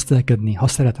tud keresztelkedni, ha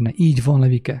szeretne. Így van,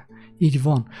 Levike, így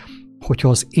van. Hogyha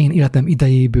az én életem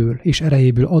idejéből és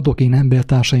erejéből adok én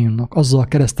embertársaimnak, azzal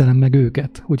keresztelem meg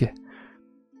őket, ugye?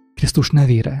 Krisztus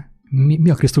nevére. Mi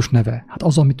a Krisztus neve? Hát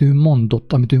az, amit ő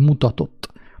mondott, amit ő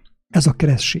mutatott. Ez a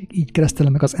keresztség. Így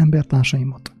keresztelem meg az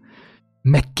embertársaimat.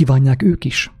 Megkívánják ők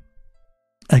is.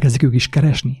 Elkezdik ők is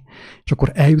keresni. És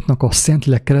akkor eljutnak a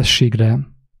Szentlélek keresztségre,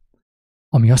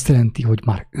 ami azt jelenti, hogy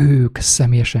már ők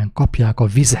személyesen kapják a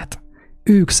vizet.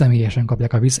 Ők személyesen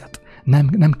kapják a vizet.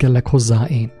 Nem kellek hozzá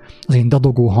én. Az én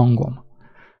dadogó hangom.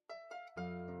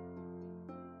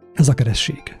 Ez a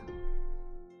keresztség.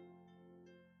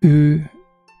 Ő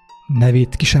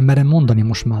nevét ki sem merem mondani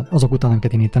most már. Azok után,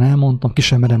 amiket én itt elmondtam, ki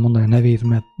sem merem mondani a nevét,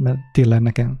 mert tényleg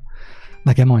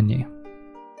nekem annyi.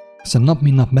 Szóval nap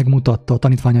mint nap megmutatta a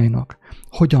tanítványainak,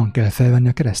 hogyan kell felvenni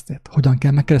a keresztet, hogyan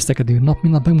kell megkeresztelkedni, nap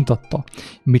mint nap megmutatta.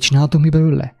 Mit csináltunk mi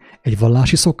belőle? Egy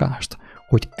vallási szokást,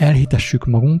 hogy elhitessük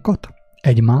magunkat,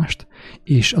 egymást,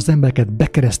 és az embereket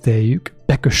bekereszteljük,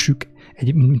 bekössük,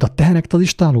 mint a tehenek az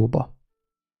istálóba,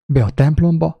 be a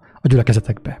templomba, a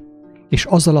gyülekezetekbe. És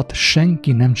az alatt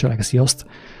senki nem cselekszi azt,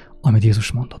 amit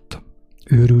Jézus mondott.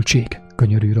 Őrültség,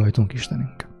 könyörülj rajtunk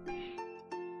Istenünk.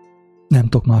 Nem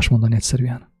tudok más mondani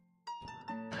egyszerűen.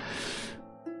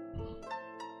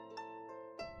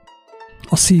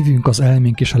 A szívünk, az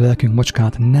elménk és a lelkünk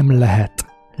macskát nem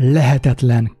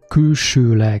lehetetlen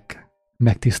külsőleg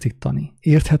megtisztítani.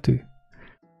 Érthető?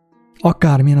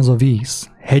 Akármilyen az a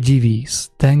víz, hegyi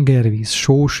víz, tengervíz,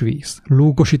 sós víz,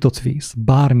 lúgosított víz,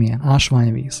 bármilyen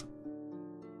ásványvíz.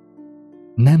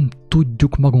 Nem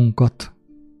tudjuk magunkat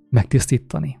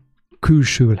megtisztítani.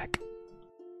 Külsőleg.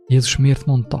 Jézus miért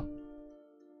mondta?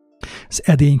 Az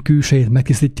edény külsejét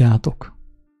megtisztítjátok.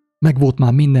 Megvolt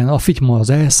már minden, a figyma az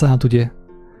elszállt, ugye?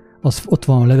 Az ott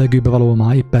van a levegőbe való,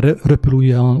 már éppen röpül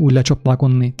úgy lecsapták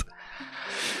onnét.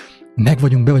 Be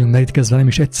vagyunk merítkezve, nem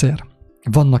is egyszer.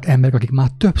 Vannak emberek, akik már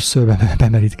többször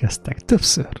bemerítkeztek.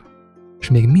 Többször. és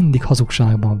még mindig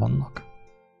hazugságban vannak.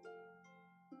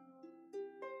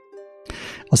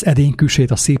 Az edény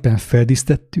külsejét szépen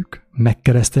feldísztettük,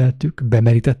 megkereszteltük,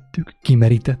 bemerítettük,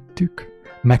 kimerítettük,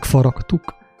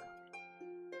 megfaragtuk,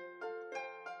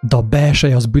 de a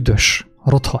belseje az büdös,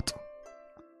 rothat.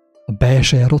 A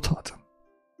belseje rothat.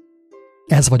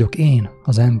 Ez vagyok én,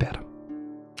 az ember.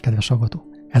 Kedves hallgató,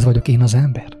 ez vagyok én, az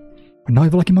ember. Hogy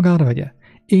nehogy valaki magára vegye.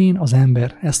 Én, az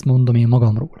ember, ezt mondom én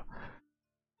magamról.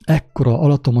 Ekkora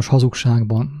alattomos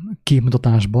hazugságban,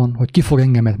 képmutatásban, hogy ki fog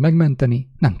engemet megmenteni,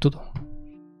 nem tudom.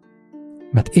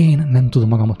 Mert én nem tudom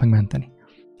magamat megmenteni.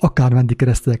 Akármeddig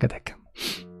keresztelkedek.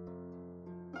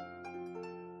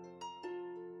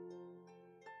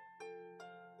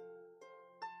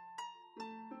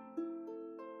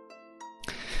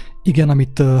 Igen,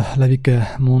 amit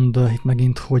Levike mond itt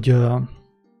megint, hogy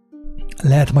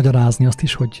lehet magyarázni azt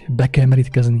is, hogy be kell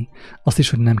merítkezni, azt is,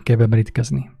 hogy nem kell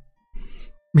bemerítkezni.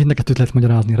 Mindeket lehet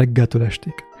magyarázni reggeltől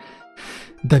estig.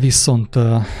 De viszont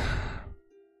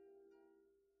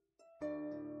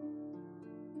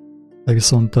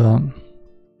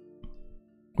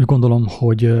úgy gondolom,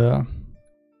 hogy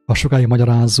ha sokáig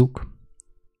magyarázzuk,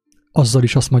 azzal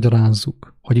is azt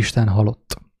magyarázzuk, hogy Isten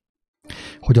halott.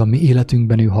 Hogy a mi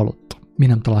életünkben ő halott. Mi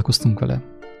nem találkoztunk vele.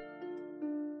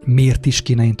 Miért is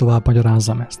kéne én tovább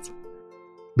magyarázzam ezt?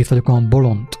 Mit vagyok olyan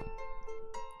bolond,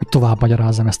 hogy tovább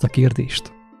magyarázzam ezt a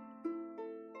kérdést?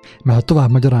 Mert ha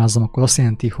tovább magyarázzam, akkor azt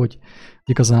jelenti, hogy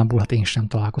igazából hát én sem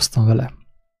találkoztam vele.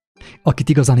 Akit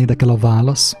igazán érdekel a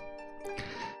válasz,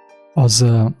 az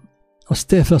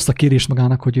tegye fel azt a kérdést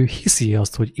magának, hogy ő hiszi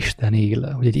azt, hogy Isten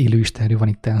él, hogy egy élő Istenről van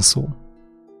itten szó.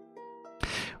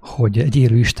 Hogy egy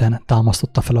élő Isten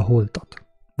támasztotta fel a holtat.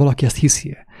 Valaki ezt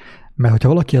hiszi. Mert hogyha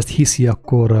valaki ezt hiszi,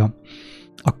 akkor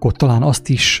talán azt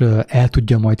is el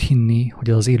tudja majd hinni, hogy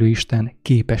az élő Isten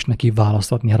képes neki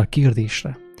választ adni erre a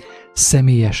kérdésre.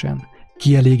 Személyesen,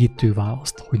 kielégítő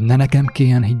választ, hogy ne nekem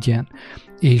kelljen higgyen,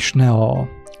 és ne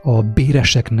a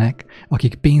béreseknek,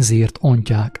 akik pénzért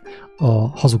ontják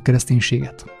a hazug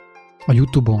kereszténységet. A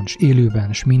YouTube-on, és élőben,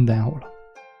 és mindenhol.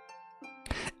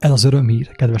 Ez az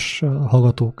örömhír, kedves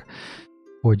hallgatók,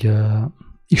 hogy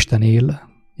Isten él,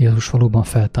 Jézus valóban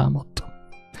feltámadt.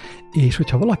 És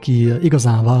hogyha valaki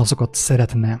igazán válaszokat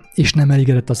szeretne, és nem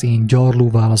elégedett az én gyarló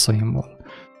válaszaimmal,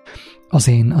 az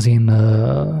én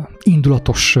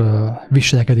indulatos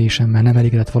viselkedésemmel nem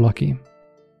elégedett valaki,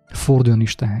 forduljon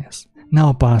Istenhez. Ne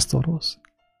a pásztorhoz,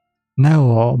 ne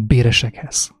a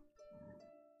béresekhez.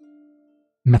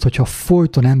 Mert hogyha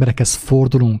folyton emberekhez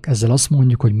fordulunk, ezzel azt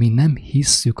mondjuk, hogy mi nem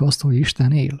hisszük azt, hogy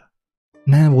Isten él.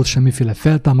 Nem volt semmiféle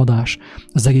feltámadás,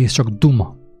 az egész csak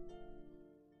duma.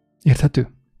 Érthető?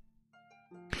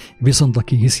 Viszont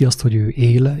aki hiszi azt, hogy ő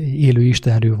él, élő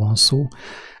Istenről van szó,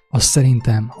 az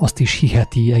szerintem azt is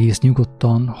hiheti egész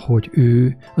nyugodtan, hogy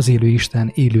ő, az élő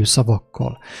Isten élő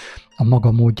szavakkal, a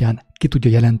maga módján ki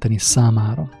tudja jelenteni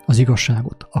számára az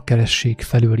igazságot a keresztség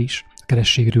felől is, a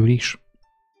keresztségről is.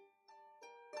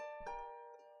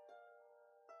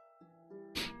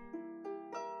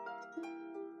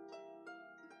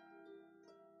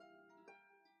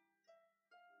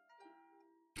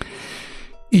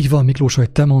 Így van, Miklós,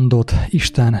 hogy te mondod,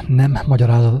 Isten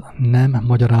nem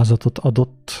magyarázatot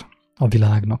adott a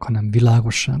világnak, hanem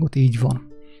világosságot. Így van.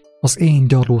 Az én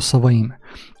gyarló szavaim,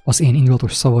 az én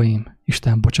indulatos szavaim,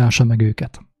 Isten bocsássa meg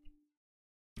őket.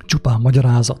 Csupán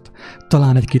magyarázat,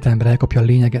 talán egy-két ember elkapja a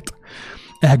lényeget,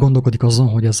 elgondolkodik azon,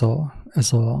 hogy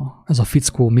ez a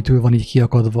fickó mitől van így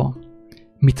kiakadva,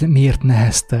 miért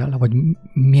neheztel, vagy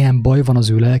milyen baj van az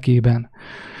ő lelkében.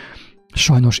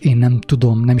 Sajnos én nem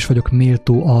tudom, nem is vagyok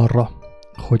méltó arra,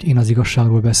 hogy én az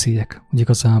igazságról beszéljek, hogy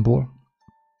igazából.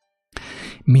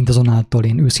 Mindazonáltal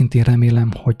én őszintén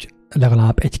remélem, hogy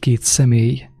legalább egy-két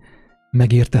személy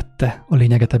megértette a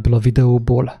lényeget ebből a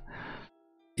videóból,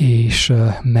 és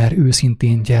mer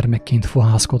őszintén gyermekként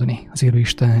fohászkodni az élő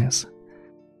Istenhez,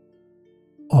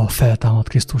 a feltámadt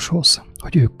Krisztushoz,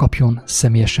 hogy ő kapjon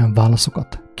személyesen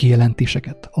válaszokat,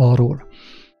 kijelentéseket arról,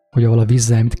 hogy ahol a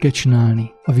vízzel mit kell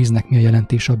csinálni, a víznek mi a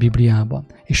jelentése a Bibliában,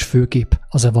 és főképp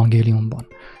az evangéliumban.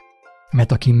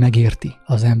 Mert aki megérti,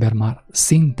 az ember már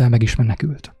szinte meg is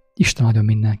menekült. Isten áldjon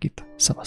mindenkit. Szavasz!